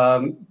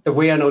the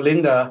way I know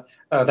Linda,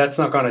 that's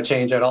not going to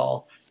change at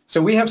all.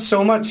 So we have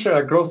so much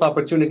growth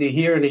opportunity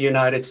here in the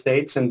United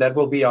States, and that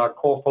will be our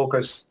core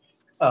focus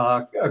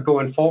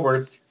going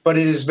forward. But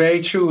it is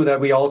very true that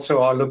we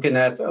also are looking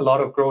at a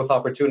lot of growth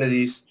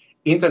opportunities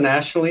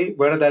internationally,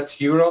 whether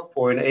that's Europe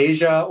or in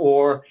Asia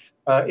or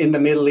in the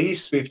Middle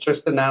East. We've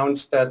just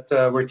announced that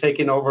we're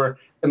taking over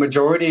the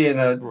majority in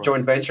a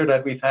joint venture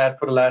that we've had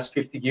for the last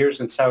 50 years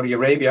in Saudi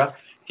Arabia,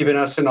 giving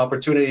us an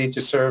opportunity to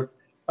serve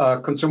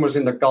consumers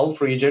in the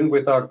Gulf region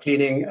with our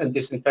cleaning and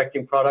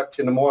disinfecting products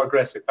in a more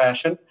aggressive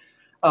fashion.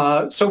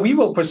 So we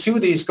will pursue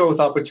these growth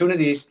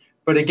opportunities,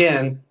 but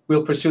again,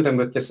 we'll pursue them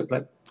with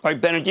discipline. All right,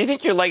 Bennett, do you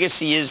think your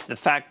legacy is the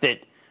fact that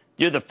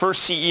you're the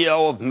first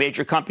CEO of a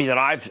major company that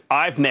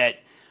I've met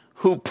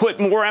who put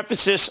more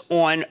emphasis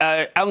on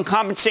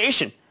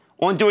compensation,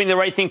 on doing the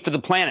right thing for the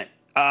planet?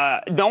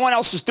 No one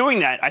else is doing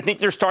that. I think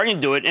they're starting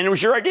to do it, and it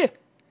was your idea.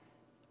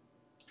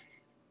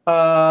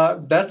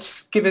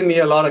 That's given me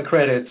a lot of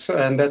credits,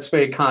 and that's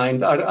very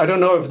kind. I don't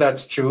know if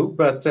that's true,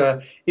 but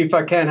if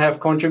I can have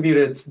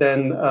contributed,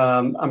 then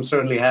I'm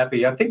certainly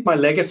happy. I think my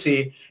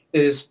legacy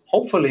is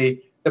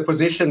hopefully the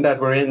position that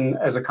we're in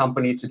as a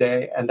company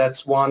today, and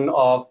that's one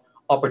of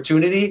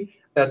opportunity.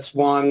 That's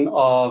one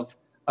of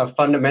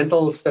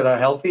fundamentals that are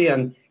healthy,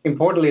 and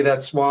importantly,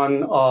 that's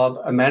one of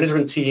a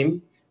management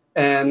team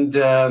and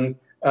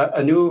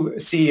a new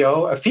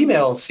CEO, a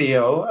female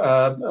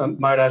CEO,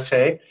 might I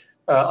say,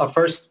 our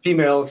first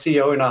female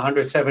CEO in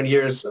 107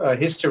 years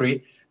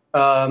history.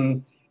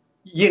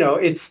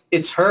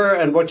 It's her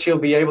and what she'll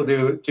be able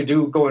to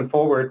do going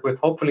forward with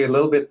hopefully a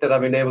little bit that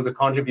I've been able to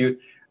contribute.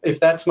 If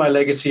that's my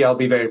legacy, I'll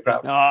be very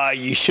proud.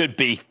 You should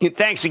be.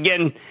 Thanks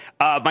again.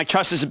 My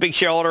trust is a big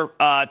shareholder.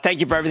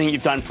 Thank you for everything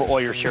you've done for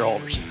all your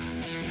shareholders.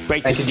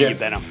 Great to see you,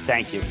 Benno.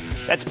 Thank you.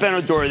 That's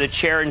Benno Dorer, the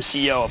chair and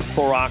CEO of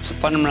Clorox, a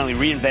fundamentally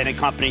reinvented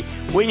company.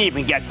 We didn't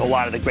even get to a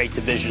lot of the great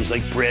divisions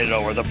like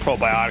Brito or the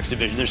probiotics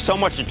division. There's so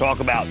much to talk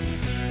about.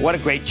 What a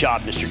great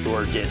job Mr.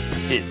 Dorer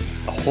did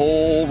the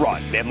whole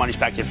run. Mad Money's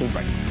back here for the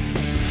break.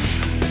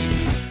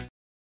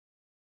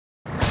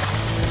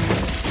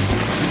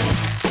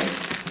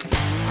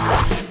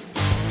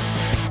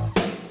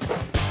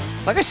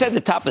 Like I said at the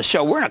top of the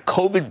show, we're in a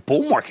COVID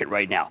bull market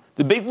right now.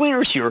 The big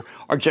winners here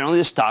are generally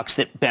the stocks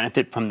that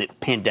benefit from the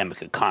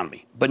pandemic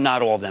economy, but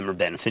not all of them are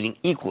benefiting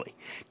equally.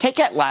 Take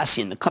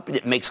Atlassian, the company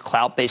that makes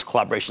cloud-based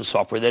collaboration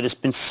software that has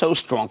been so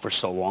strong for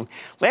so long.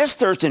 Last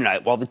Thursday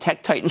night, while the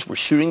tech titans were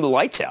shooting the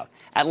lights out,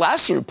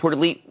 Atlassian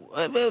reportedly,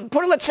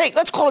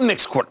 let's call it a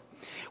mixed quarter.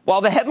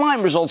 While the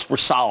headline results were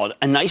solid,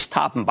 a nice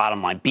top and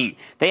bottom line beat,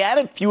 they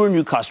added fewer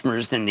new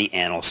customers than the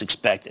analysts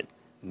expected.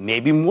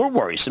 Maybe more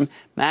worrisome,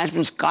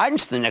 management's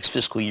guidance for the next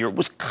fiscal year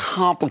was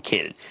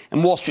complicated,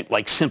 and Wall Street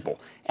likes simple.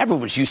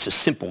 Everyone's used to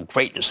simple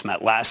greatness from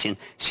Atlassian.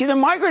 See, they're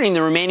migrating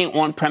the remaining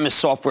on-premise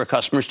software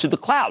customers to the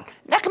cloud.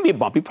 That can be a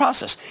bumpy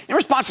process. In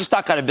response, the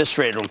stock got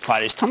eviscerated on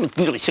Friday. It's coming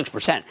nearly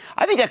 6%.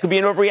 I think that could be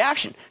an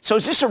overreaction. So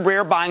is this a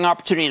rare buying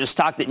opportunity in a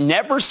stock that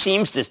never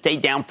seems to stay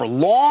down for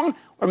long?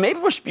 Or maybe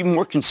we should be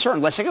more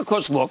concerned. Let's take a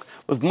close look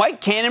with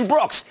Mike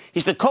Cannon-Brookes.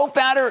 He's the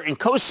co-founder and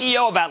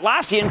co-CEO of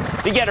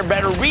Atlassian to get a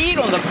better read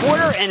on the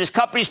quarter and his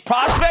company's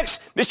prospects.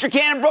 Mr.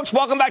 Cannon-Brookes,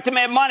 welcome back to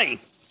Mad Money.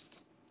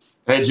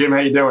 Hey, Jim, how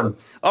you doing?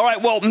 All right,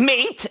 well,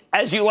 mate,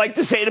 as you like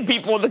to say to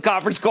people in the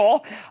conference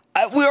call,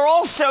 we're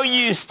all so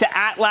used to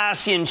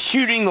Atlassian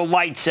shooting the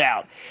lights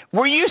out.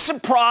 Were you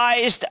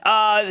surprised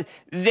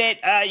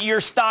that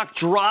your stock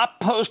dropped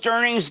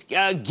post-earnings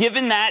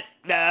given that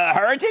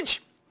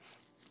heritage?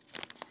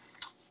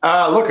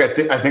 Look,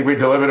 I think we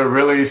delivered a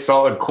really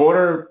solid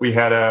quarter. We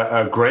had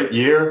a great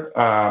year.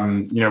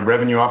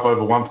 Revenue up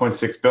over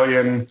 1.6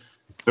 billion,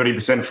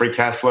 30% free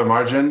cash flow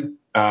margin.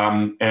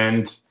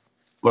 And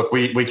look,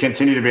 we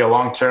continue to be a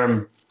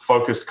long-term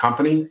focused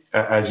company.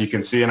 As you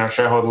can see in our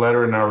shareholder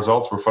letter and our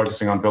results, we're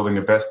focusing on building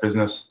the best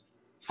business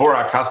for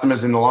our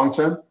customers in the long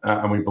term.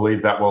 And we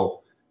believe that will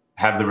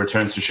have the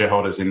returns to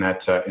shareholders in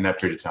that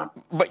period of time.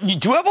 But you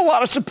do have a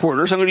lot of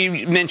supporters. I'm going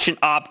to mention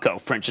OPCO,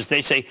 for instance.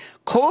 They say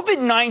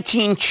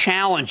COVID-19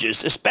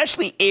 challenges,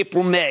 especially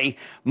April, May,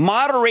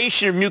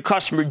 moderation of new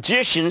customer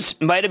additions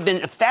might have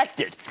been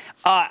affected.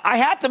 I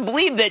have to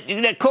believe that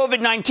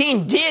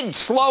COVID-19 did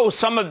slow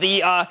some of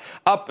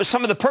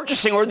the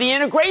purchasing or the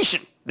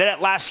integration that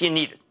Atlassian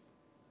needed.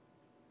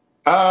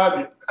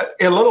 A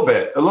little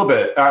bit.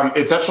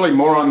 It's actually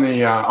more on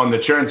the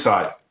churn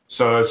side.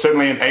 So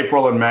certainly in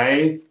April and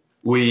May,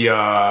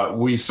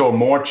 we saw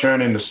more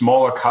churn in the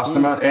smaller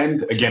customer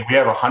end. Again, we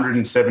have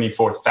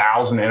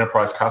 174,000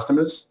 enterprise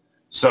customers.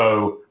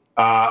 So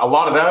a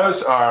lot of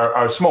those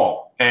are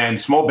small. And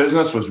small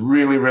business was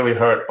really, really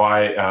hurt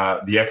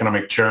by the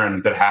economic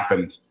churn that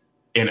happened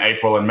in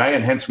April and May.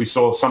 And hence we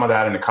saw some of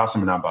that in the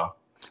customer number.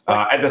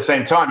 At the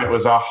same time, it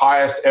was our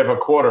highest ever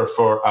quarter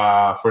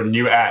for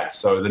new ads.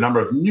 So the number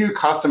of new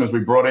customers we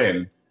brought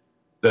in,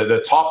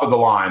 the top of the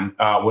line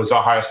was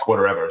our highest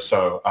quarter ever.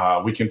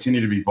 So we continue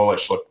to be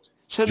bullish. Look,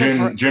 so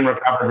June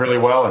recovered really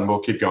well, and we'll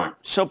keep going.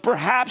 So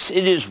perhaps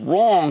it is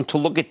wrong to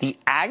look at the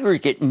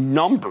aggregate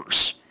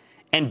numbers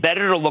and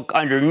better to look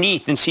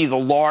underneath and see the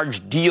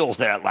large deals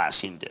that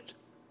Atlassian did.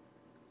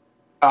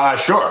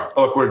 Sure.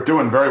 Look, we're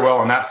doing very well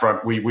on that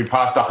front. We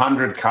passed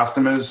 100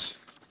 customers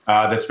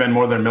that spend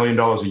more than $1 million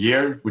a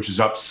year, which is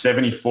up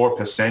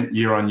 74%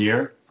 year on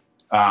year.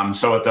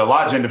 So at the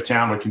large end of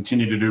town, we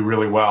continue to do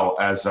really well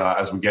as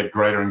we get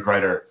greater and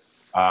greater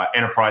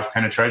enterprise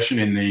penetration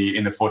in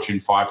the Fortune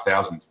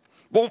 5,000.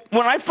 Well,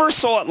 when I first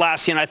saw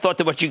Atlassian, I thought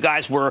that what you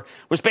guys were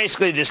was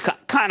basically this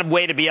kind of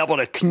way to be able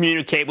to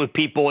communicate with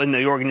people in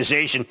the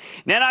organization.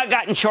 Then I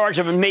got in charge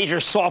of a major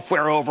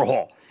software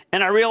overhaul.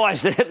 And I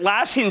realized that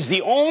Atlassian is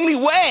the only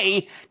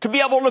way to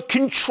be able to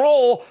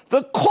control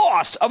the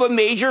cost of a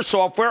major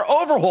software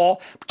overhaul,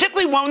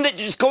 particularly one that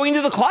is going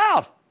to the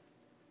cloud.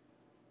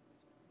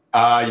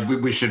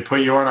 We should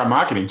put you on our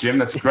marketing, Jim.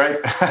 That's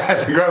great.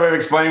 That's a great way of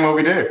explaining what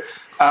we do.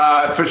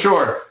 For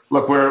sure.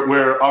 Look,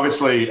 we're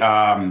obviously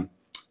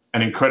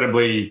an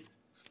incredibly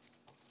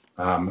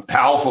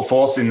powerful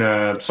force in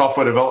the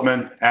software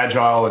development,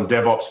 agile and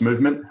DevOps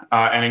movement,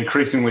 and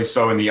increasingly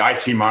so in the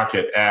IT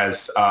market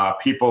as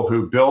people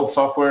who build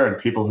software and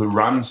people who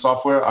run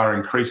software are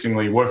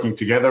increasingly working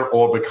together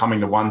or becoming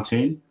the one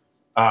team.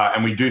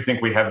 And we do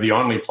think we have the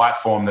only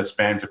platform that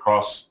spans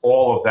across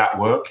all of that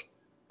work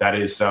that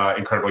is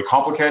incredibly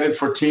complicated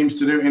for teams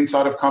to do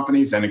inside of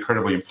companies and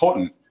incredibly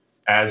important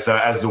as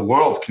the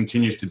world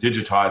continues to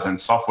digitize and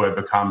software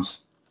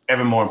becomes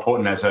ever more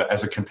important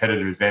as a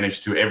competitive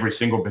advantage to every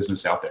single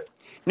business out there.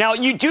 Now,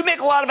 you do make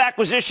a lot of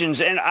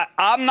acquisitions, and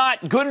I'm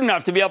not good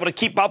enough to be able to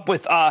keep up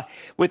with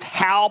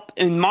Halp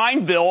and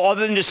Mindville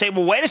other than to say,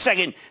 well, wait a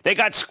second. They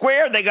got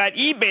Square, they got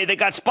eBay, they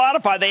got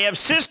Spotify, they have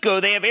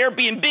Cisco, they have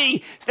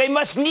Airbnb. So they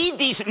must need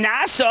these,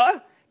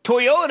 NASA,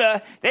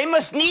 Toyota, they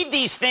must need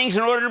these things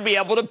in order to be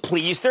able to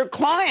please their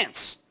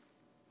clients.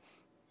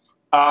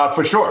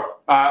 For sure.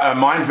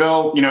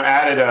 Mindville,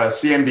 added a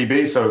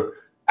CMDB, so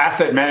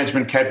asset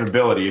management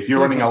capability. If you're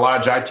running a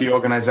large IT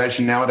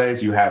organization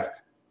nowadays, you have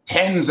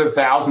tens of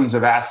thousands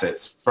of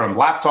assets, from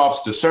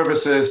laptops to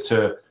services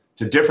to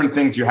different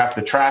things you have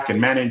to track and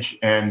manage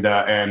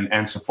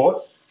and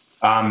support.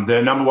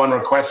 The number one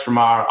request from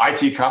our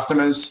IT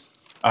customers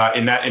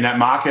in that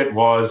market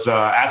was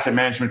asset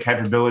management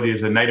capability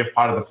as a native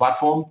part of the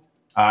platform.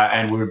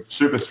 And we're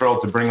super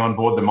thrilled to bring on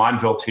board the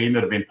Mindville team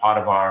that have been part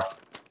of our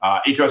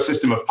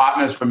ecosystem of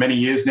partners for many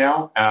years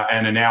now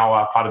and are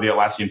now part of the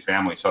Atlassian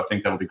family. So I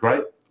think that'll be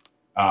great.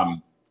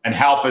 And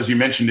Halp, as you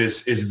mentioned,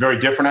 is a very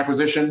different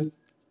acquisition.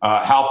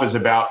 Halp is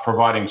about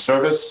providing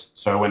service.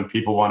 So when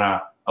people want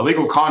a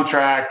legal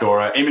contract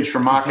or an image for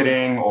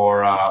marketing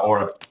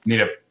or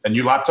need a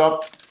new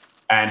laptop,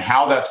 and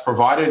how that's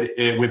provided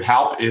with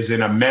Halp is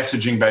in a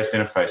messaging-based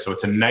interface. So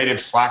it's a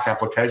native Slack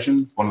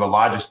application, one of the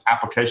largest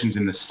applications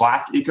in the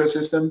Slack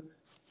ecosystem.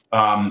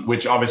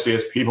 Which obviously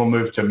as people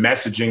move to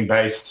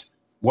messaging-based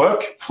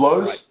work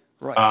flows,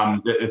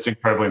 right. It's an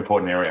incredibly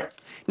important area.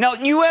 Now,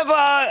 you have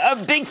a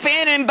big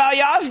fan in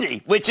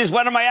Balyasny, which is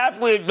one of my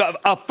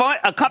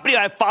a company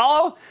I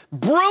follow.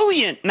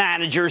 Brilliant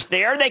managers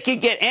there. They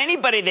could get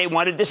anybody they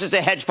wanted. This is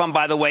a hedge fund,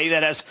 by the way,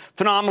 that has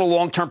phenomenal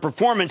long-term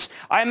performance.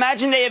 I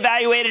imagine they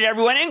evaluated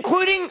everyone,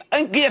 including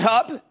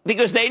GitHub,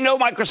 because they know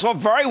Microsoft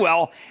very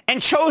well,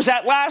 and chose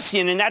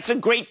Atlassian, and that's a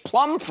great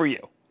plum for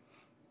you.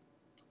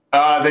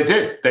 They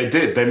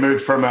did. They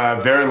moved from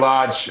a very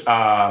large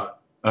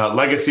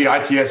legacy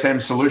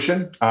ITSM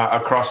solution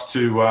across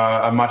to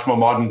a much more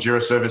modern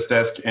Jira Service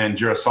Desk and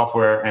Jira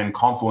Software and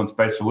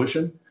Confluence-based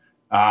solution.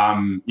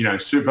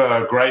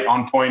 Super great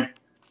on-point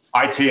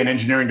IT and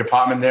engineering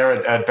department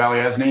there at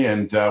Balyasny,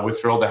 and we're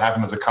thrilled to have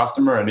them as a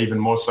customer, and even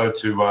more so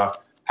to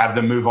have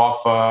them move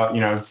off,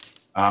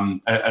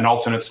 an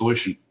alternate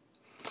solution.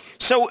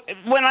 So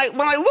when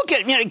I look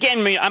at,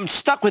 again, I'm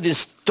stuck with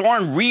this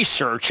darn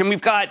research, and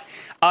we've got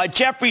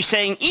Jeffrey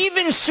saying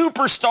even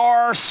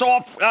software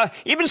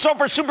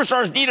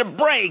superstars need a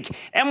break,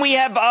 and we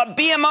have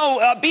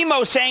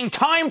BMO saying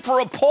time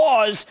for a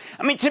pause.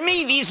 I mean, to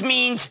me, these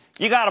means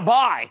you got to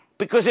buy,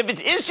 because if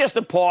it is just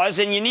a pause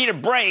and you need a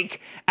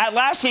break,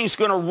 Atlassian's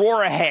going to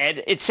roar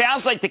ahead. It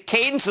sounds like the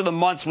cadence of the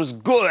months was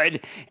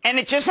good, and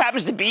it just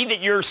happens to be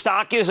that your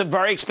stock is a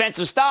very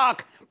expensive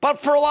stock, but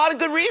for a lot of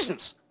good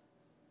reasons.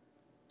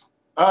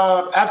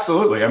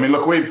 Absolutely. I mean,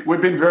 look, we've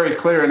been very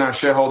clear in our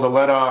shareholder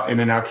letter and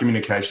in our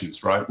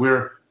communications, right?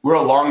 We're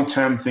a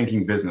long-term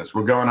thinking business.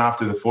 We're going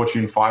after the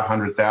Fortune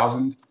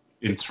 500,000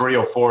 in 3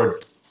 or 4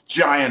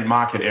 giant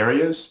market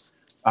areas,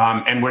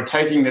 and we're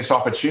taking this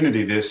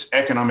opportunity, this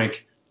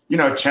economic,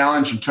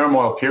 challenge and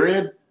turmoil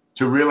period,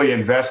 to really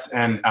invest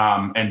and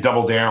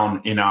double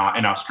down in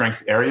our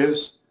strength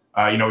areas.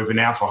 We've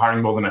announced we're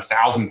hiring more than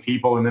 1,000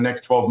 people in the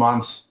next 12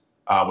 months.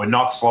 We're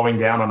not slowing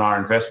down on our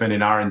investment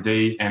in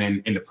R&D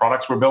and in the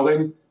products we're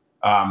building.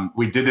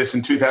 We did this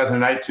in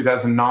 2008,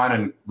 2009,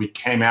 and we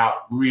came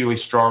out really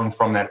strong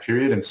from that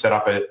period and set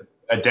up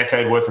a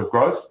decade worth of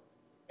growth.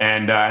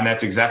 And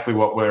that's exactly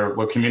what we're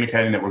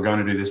communicating that we're going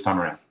to do this time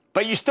around.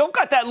 But you still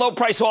got that low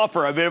price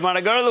offer. I mean, when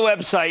I go to the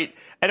website,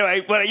 and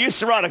when I used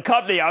to run a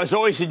company, I was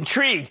always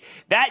intrigued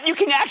that you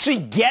can actually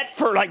get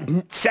for like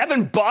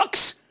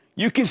 $7,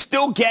 you can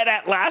still get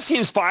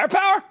Atlassian's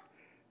firepower?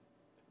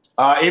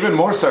 Even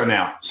more so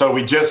now. So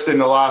we just, in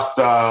the last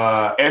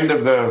end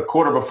of the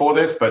quarter before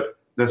this, but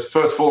this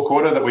first full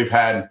quarter that we've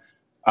had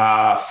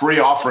free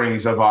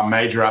offerings of our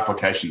major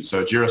applications.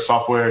 So Jira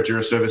Software,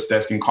 Jira Service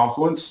Desk, and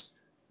Confluence.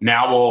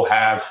 Now we'll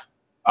have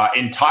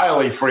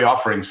entirely free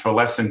offerings for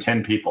less than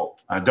 10 people.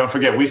 Don't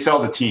forget, we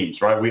sell to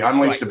teams, right? We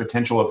unleash the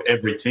potential of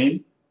every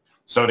team.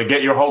 So to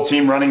get your whole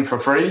team running for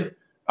free,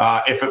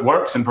 if it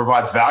works and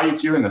provides value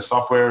to you and the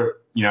software,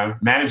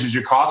 manages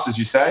your costs, as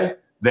you say,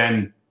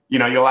 then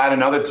you'll add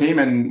another team,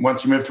 and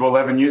once you move to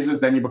 11 users,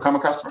 then you become a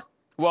customer.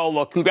 Well,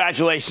 look,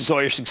 congratulations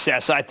on your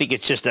success. I think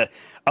it's just a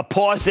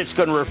pause that's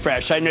going to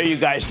refresh. I know you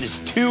guys is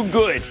too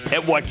good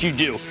at what you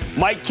do.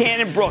 Mike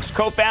Cannon-Brookes,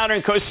 co-founder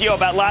and co-CEO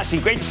of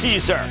Atlassian. Great to see you,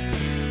 sir.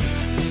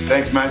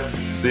 Thanks, Mike.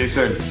 See you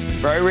soon.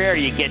 Very rare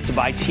you get to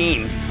buy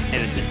Team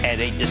at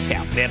a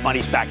discount. Mad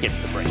Money's back in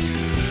for the break.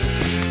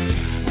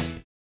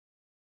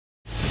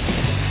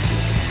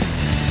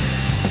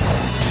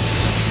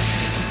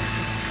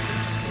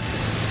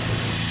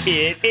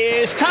 It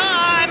is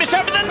time. It's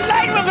time for the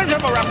lightning round.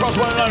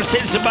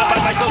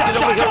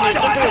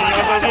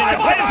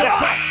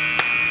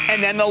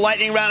 And then the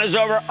lightning round is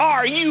over.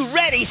 Are you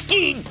ready?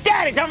 Ski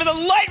daddy. Time for the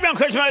lightning round.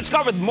 Let's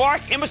go with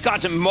Mark in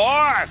Wisconsin.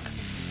 Mark.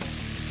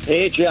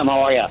 Hey, Jim. How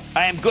are you?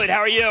 I am good. How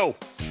are you?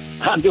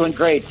 I'm doing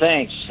great.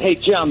 Thanks. Hey,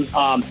 Jim,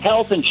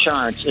 health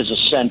insurance is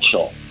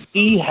essential.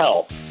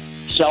 eHealth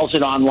sells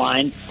it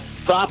online.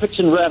 Profits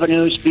and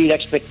revenues beat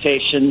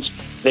expectations.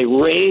 They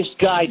raised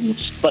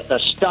guidance, but the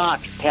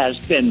stock has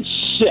been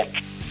sick.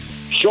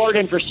 Short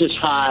interest is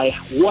high.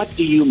 What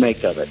do you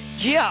make of it?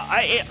 Yeah,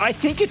 I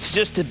think it's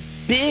just a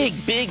big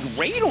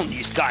rate on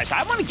these guys.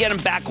 I want to get them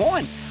back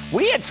on.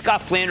 We had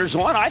Scott Flanders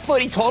on. I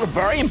thought he told a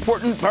very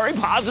important, very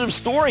positive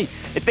story.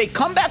 If they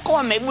come back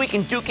on, maybe we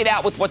can duke it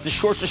out with what the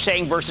shorts are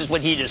saying versus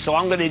what he does. So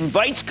I'm going to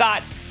invite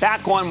Scott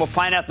back on. We'll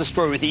find out the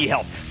story with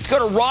eHealth. Let's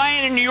go to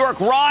Ryan in New York.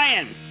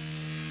 Ryan.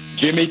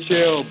 Jimmy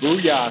Chill.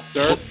 Booyah,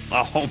 sir.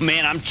 Oh,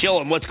 man, I'm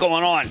chilling. What's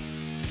going on?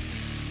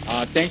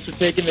 Thanks for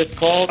taking this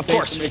call.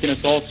 Thanks for making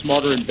us all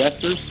smarter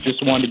investors.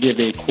 Just wanted to give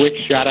a quick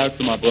shout-out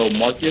to my bro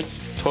Marcus.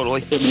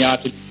 Totally. Put me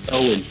out to show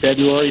in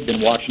February.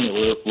 Been watching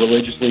it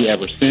religiously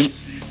ever since.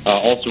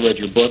 Also read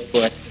your book.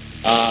 But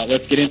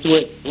let's get into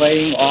it.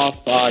 Playing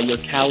off your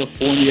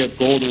California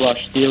gold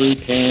rush theory,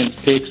 Pans,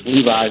 Picks,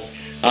 Levi's.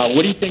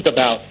 What do you think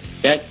about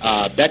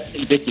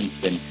Becton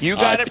Dickinson? You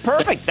got it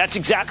perfect. That's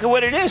exactly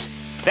what it is.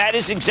 That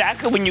is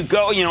exactly when you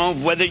go,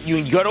 whether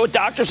you go to a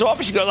doctor's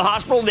office, you go to the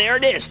hospital, there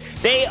it is.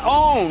 They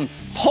own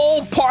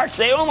whole parts.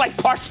 They own like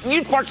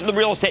huge parts of the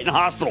real estate in the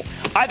hospital.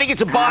 I think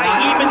it's a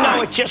buy, even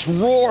though it just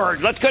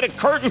roared. Let's go to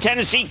Kurt in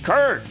Tennessee.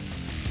 Kurt.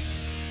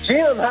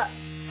 Jim,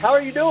 how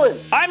are you doing?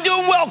 I'm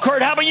doing well,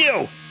 Kurt. How about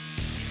you?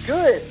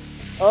 Good.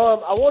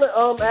 I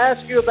want to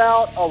ask you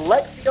about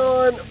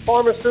Atlassian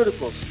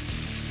Pharmaceuticals.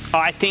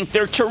 I think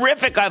they're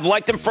terrific. I've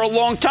liked them for a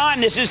long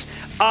time.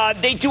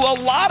 They do a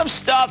lot of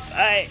stuff.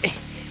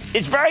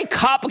 It's very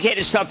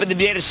complicated stuff, but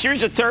they had a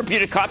series of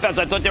therapeutic compounds.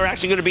 I thought they were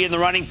actually going to be in the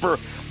running for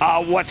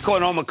what's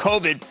going on with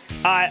COVID.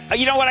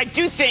 You know what? I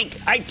do think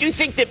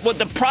that what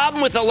the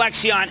problem with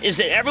Atlassian is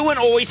that everyone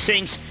always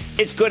thinks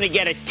it's going to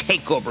get a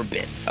takeover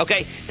bid.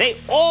 Okay? They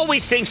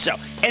always think so.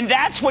 And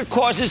that's what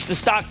causes the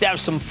stock to have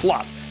some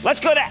fluff. Let's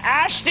go to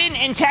Ashton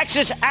in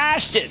Texas.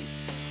 Ashton.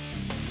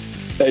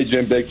 Hey,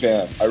 Jim, big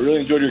fan. I really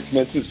enjoyed your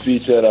commencement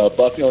speech at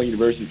Bucknell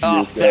University.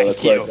 Thank you.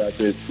 Where I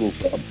graduated school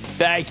from.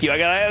 Thank you.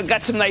 I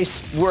got some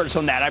nice words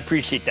on that. I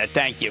appreciate that.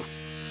 Thank you.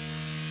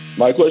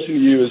 My question to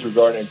you is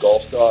regarding a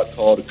golf stock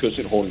called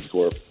Cushion Holdings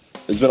Corp.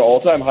 It's been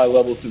all-time high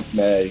level since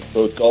May.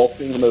 Both golf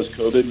being the most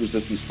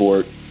COVID-resistant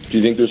sport, do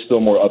you think there's still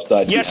more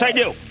upside? Yes, I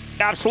do.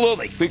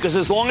 Absolutely. Because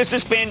as long as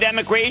this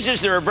pandemic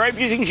rages, there are very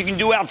few things you can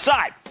do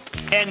outside.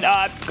 And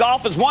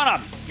golf is one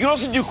of them. You can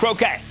also do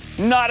croquet.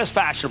 Not as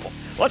fashionable.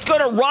 Let's go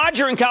to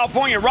Roger in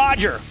California.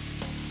 Roger.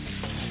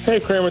 Hey,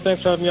 Kramer.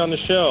 Thanks for having me on the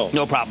show.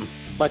 No problem.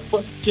 My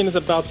question is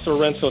about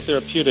Sorrento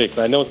Therapeutics.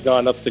 I know it's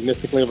gone up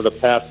significantly over the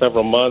past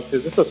several months.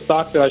 Is this a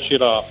stock that I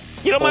should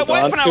my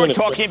wife and I were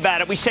talking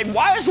about it. We said,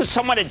 why doesn't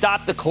someone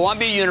adopt the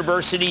Columbia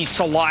University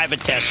saliva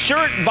test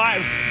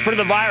for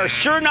the virus?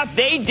 Sure enough,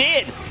 they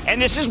did.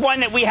 And this is one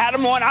that we had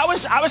them on. I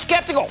was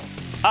skeptical.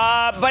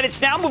 But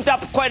it's now moved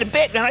up quite a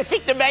bit, and I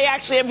think they may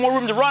actually have more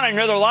room to run. I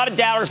know there are a lot of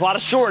doubters, a lot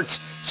of shorts.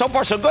 So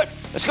far, so good.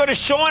 Let's go to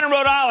Sean in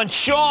Rhode Island.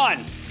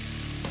 Sean.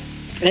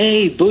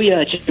 Hey,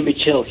 booyah, Jimmy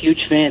Chill.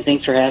 Huge fan.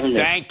 Thanks for having me.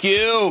 Thank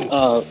you.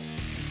 I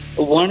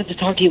wanted to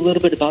talk to you a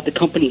little bit about the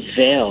company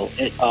Vail.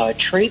 It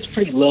trades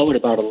pretty low at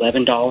about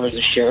 $11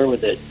 a share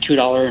with a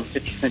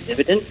 $2.50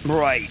 dividend.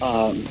 Right.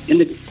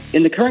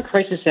 In the current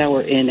crisis that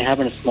we're in,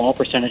 having a small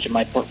percentage of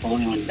my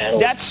portfolio in metal.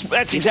 That's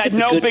exactly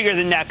no bigger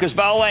than that, because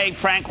Vail,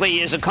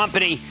 frankly, is a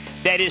company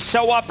that is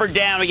so up or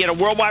down. We get a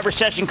worldwide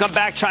recession, come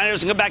back, China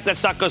doesn't come back, that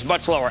stock goes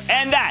much lower.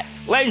 And that,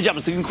 ladies and gentlemen,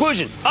 is the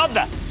conclusion of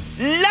the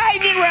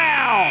Lightning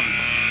Round.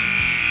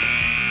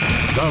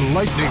 The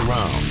Lightning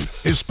Round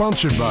is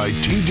sponsored by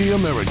TD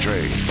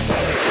Ameritrade.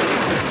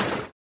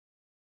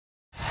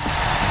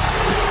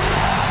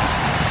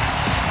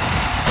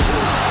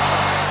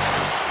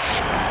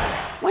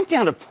 Went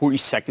down to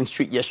 42nd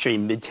Street yesterday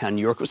in Midtown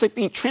New York. It was like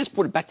being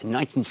transported back to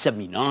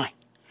 1979,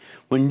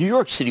 when New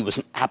York City was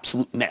an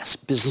absolute mess,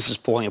 businesses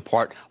falling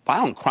apart,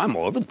 violent crime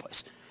all over the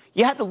place.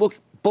 You had to look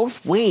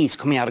both ways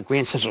coming out of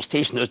Grand Central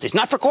Station those days,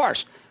 not for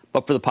cars,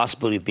 but for the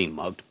possibility of being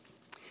mugged.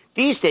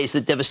 These days,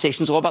 the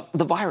devastation is all about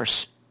the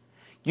virus.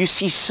 You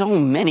see so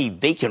many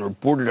vacant or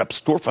boarded up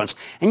storefronts,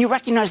 and you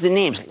recognize the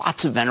names,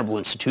 lots of venerable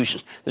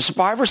institutions. The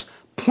survivors,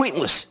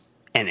 pointless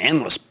and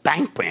endless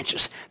bank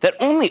branches that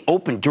only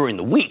open during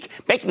the week,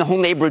 making the whole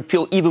neighborhood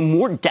feel even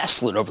more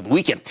desolate over the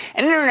weekend.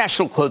 And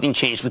international clothing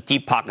chains with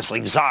deep pockets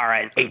like Zara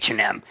and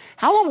H&M.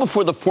 How long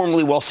before the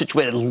formerly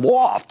well-situated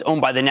Loft,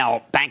 owned by the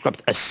now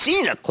bankrupt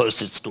Ascena,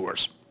 closed its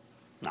doors?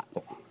 Not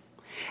long.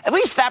 At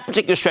least that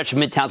particular stretch of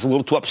Midtown is a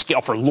little too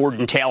upscale for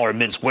Lord & Taylor and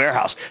Men's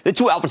Warehouse, the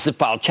two outfits that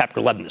filed Chapter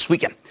 11 this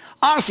weekend.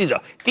 Honestly,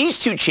 though, these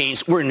two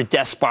chains were in a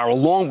death spiral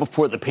long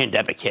before the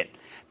pandemic hit.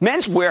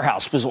 Men's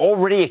Warehouse was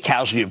already a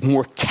casualty of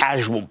more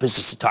casual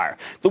business attire.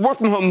 The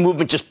work-from-home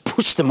movement just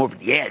pushed them over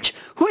the edge.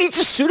 Who needs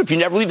a suit if you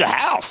never leave the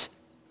house?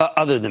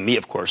 Other than me,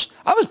 of course.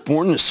 I was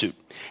born in a suit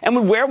and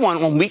would wear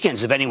one on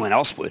weekends if anyone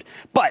else would.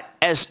 But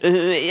as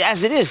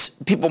it is,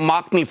 people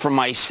mock me for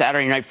my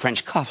Saturday night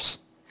French cuffs.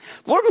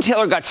 Lord &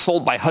 Taylor got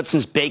sold by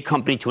Hudson's Bay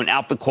Company to an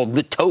outfit called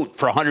Le Tote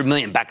for $100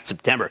 million back in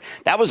September.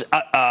 That was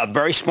a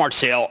very smart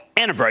sale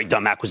and a very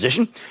dumb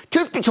acquisition.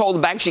 Truth be told, the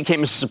bank actually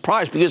came as a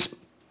surprise because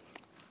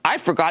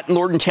I'd forgotten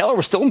Lord & Taylor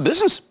was still in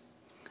business.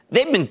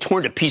 They've been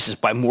torn to pieces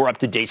by more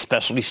up-to-date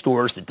specialty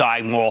stores, the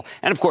Dying Mall,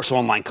 and, of course,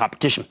 online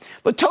competition.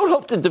 Le Tote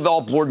hoped to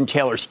develop Lord &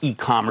 Taylor's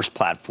e-commerce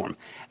platform.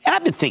 And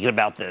I've been thinking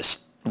about this,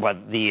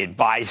 what the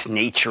advised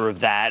nature of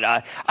that.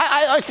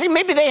 I was thinking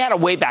maybe they had a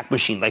Wayback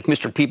Machine like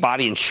Mr.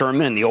 Peabody and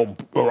Sherman and the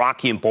old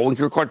Rocky and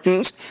Bollinger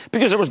cartoons,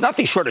 because there was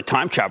nothing short of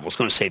time travel was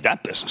going to save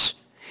that business.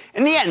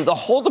 In the end, the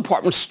whole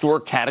department store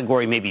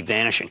category may be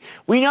vanishing.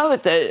 We know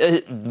that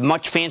the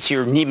much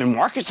fancier Neiman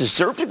Marcus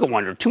deserve to go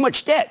under too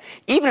much debt,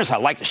 even as I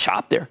like to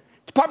shop there.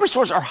 Department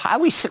stores are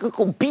highly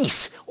cyclical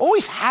beasts,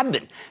 always have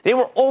been. They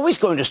were always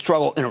going to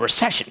struggle in a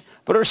recession,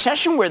 but a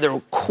recession where their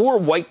core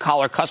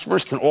white-collar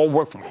customers can all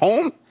work from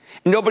home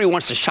and nobody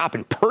wants to shop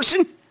in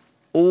person?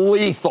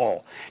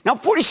 Lethal. Now,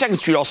 42nd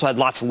Street also had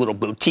lots of little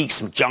boutiques,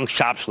 some junk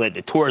shops related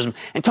to tourism,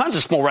 and tons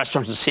of small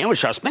restaurants and sandwich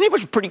shops, many of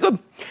which are pretty good.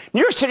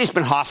 New York City's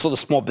been hostile to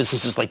small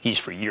businesses like these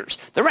for years.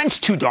 The rent's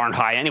too darn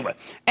high anyway.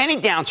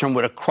 Any downturn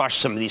would have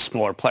crushed some of these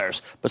smaller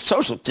players, but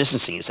social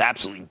distancing is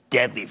absolutely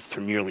deadly for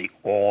nearly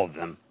all of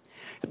them.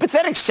 The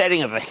pathetic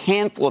setting of a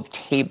handful of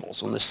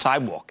tables on the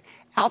sidewalk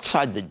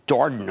outside the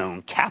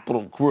Dardanone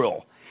Capitol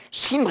Grill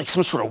seemed like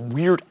some sort of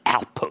weird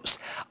outpost,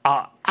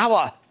 a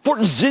la Fort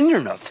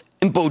Zindernoff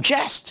in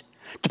Beaugest.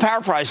 To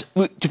paraphrase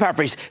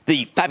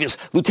the fabulous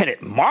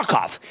Lieutenant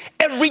Markov,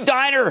 every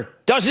diner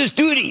does his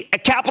duty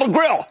at Capitol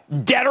Grill,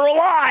 dead or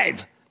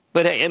alive.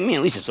 But hey, I mean,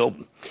 at least it's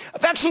open. A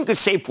vaccine could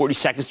save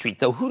 42nd Street,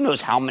 though who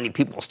knows how many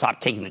people will stop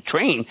taking the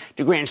train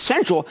to Grand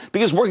Central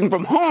because working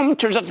from home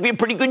turns out to be a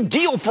pretty good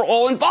deal for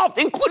all involved,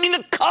 including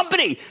the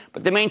company.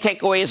 But the main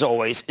takeaway, as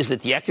always, is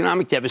that the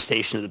economic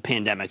devastation of the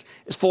pandemic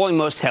is falling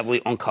most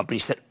heavily on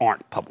companies that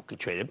aren't publicly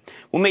traded.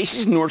 Will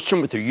Macy's and Nordstrom,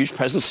 with their huge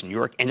presence in New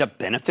York, end up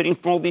benefiting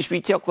from all these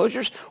retail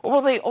closures, or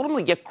will they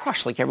ultimately get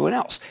crushed like everyone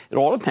else? It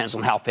all depends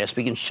on how fast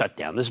we can shut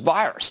down this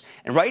virus.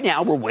 And right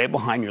now, we're way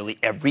behind nearly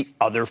every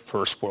other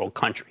first world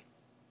country.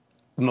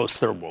 Most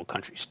third world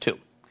countries, too.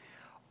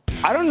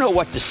 I don't know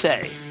what to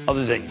say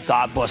other than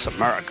God bless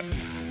America,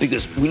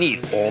 because we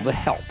need all the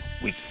help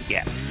we can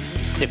get.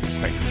 Stick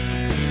with Craig.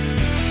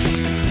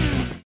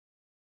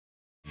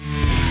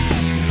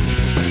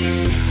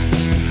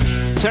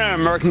 Tonight on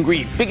American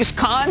Greed. Biggest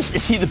cons?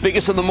 Is he the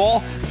biggest of them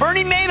all?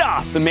 Bernie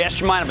Madoff, the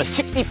mastermind of a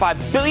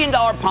 $65 billion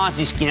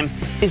Ponzi scheme,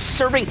 is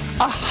serving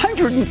a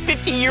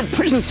 150-year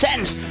prison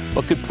sentence.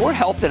 But could poor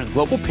health and a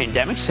global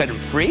pandemic set him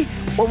free?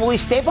 Or will he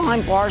stay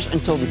behind bars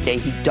until the day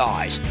he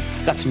dies?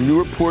 Got some new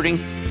reporting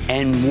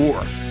and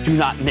more. Do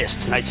not miss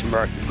tonight's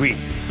American Greed.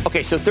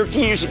 Okay, so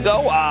 13 years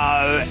ago,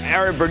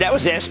 Aaron Burnett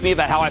was asking me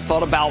about how I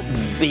felt about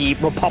the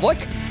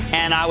Republic,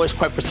 and I was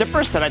quite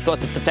vociferous that I thought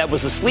that the Fed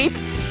was asleep.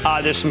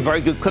 There's some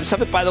very good clips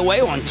of it, by the way,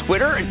 on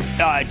Twitter,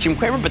 Jim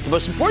Cramer. But the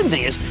most important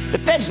thing is the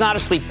Fed's not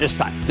asleep this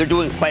time. They're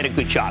doing quite a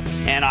good job,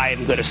 and I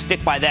am going to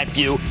stick by that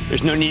view.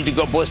 There's no need to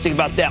go ballistic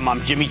about them.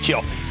 I'm Jimmy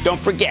Chill. Don't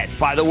forget,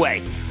 by the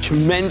way,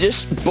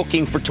 tremendous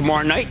booking for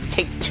tomorrow night.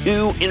 Take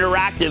Two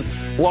Interactive,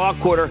 Law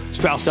Quarter,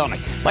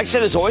 Strauss-Zelnick. Like I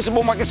said, there's always a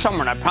bull market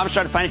somewhere, and I promise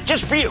I'll find it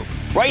just for you,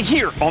 right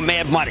here on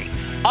Mad Money.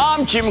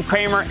 I'm Jim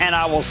Cramer, and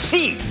I will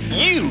see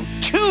you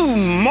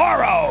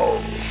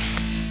tomorrow.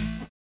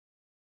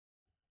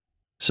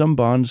 Some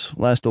bonds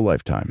last a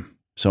lifetime.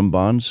 Some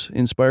bonds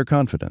inspire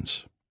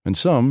confidence. And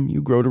some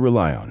you grow to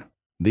rely on.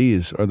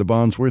 These are the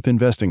bonds worth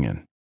investing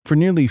in. For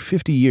nearly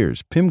 50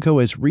 years, PIMCO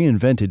has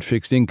reinvented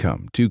fixed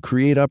income to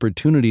create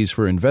opportunities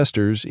for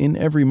investors in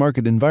every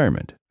market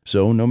environment.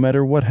 So no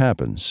matter what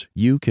happens,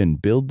 you can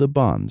build the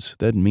bonds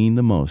that mean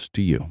the most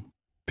to you.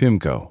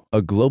 PIMCO,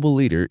 a global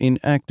leader in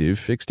active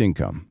fixed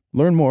income.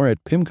 Learn more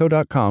at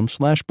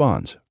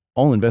pimco.com/bonds.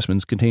 All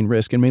investments contain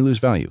risk and may lose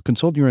value.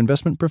 Consult your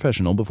investment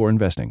professional before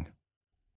investing.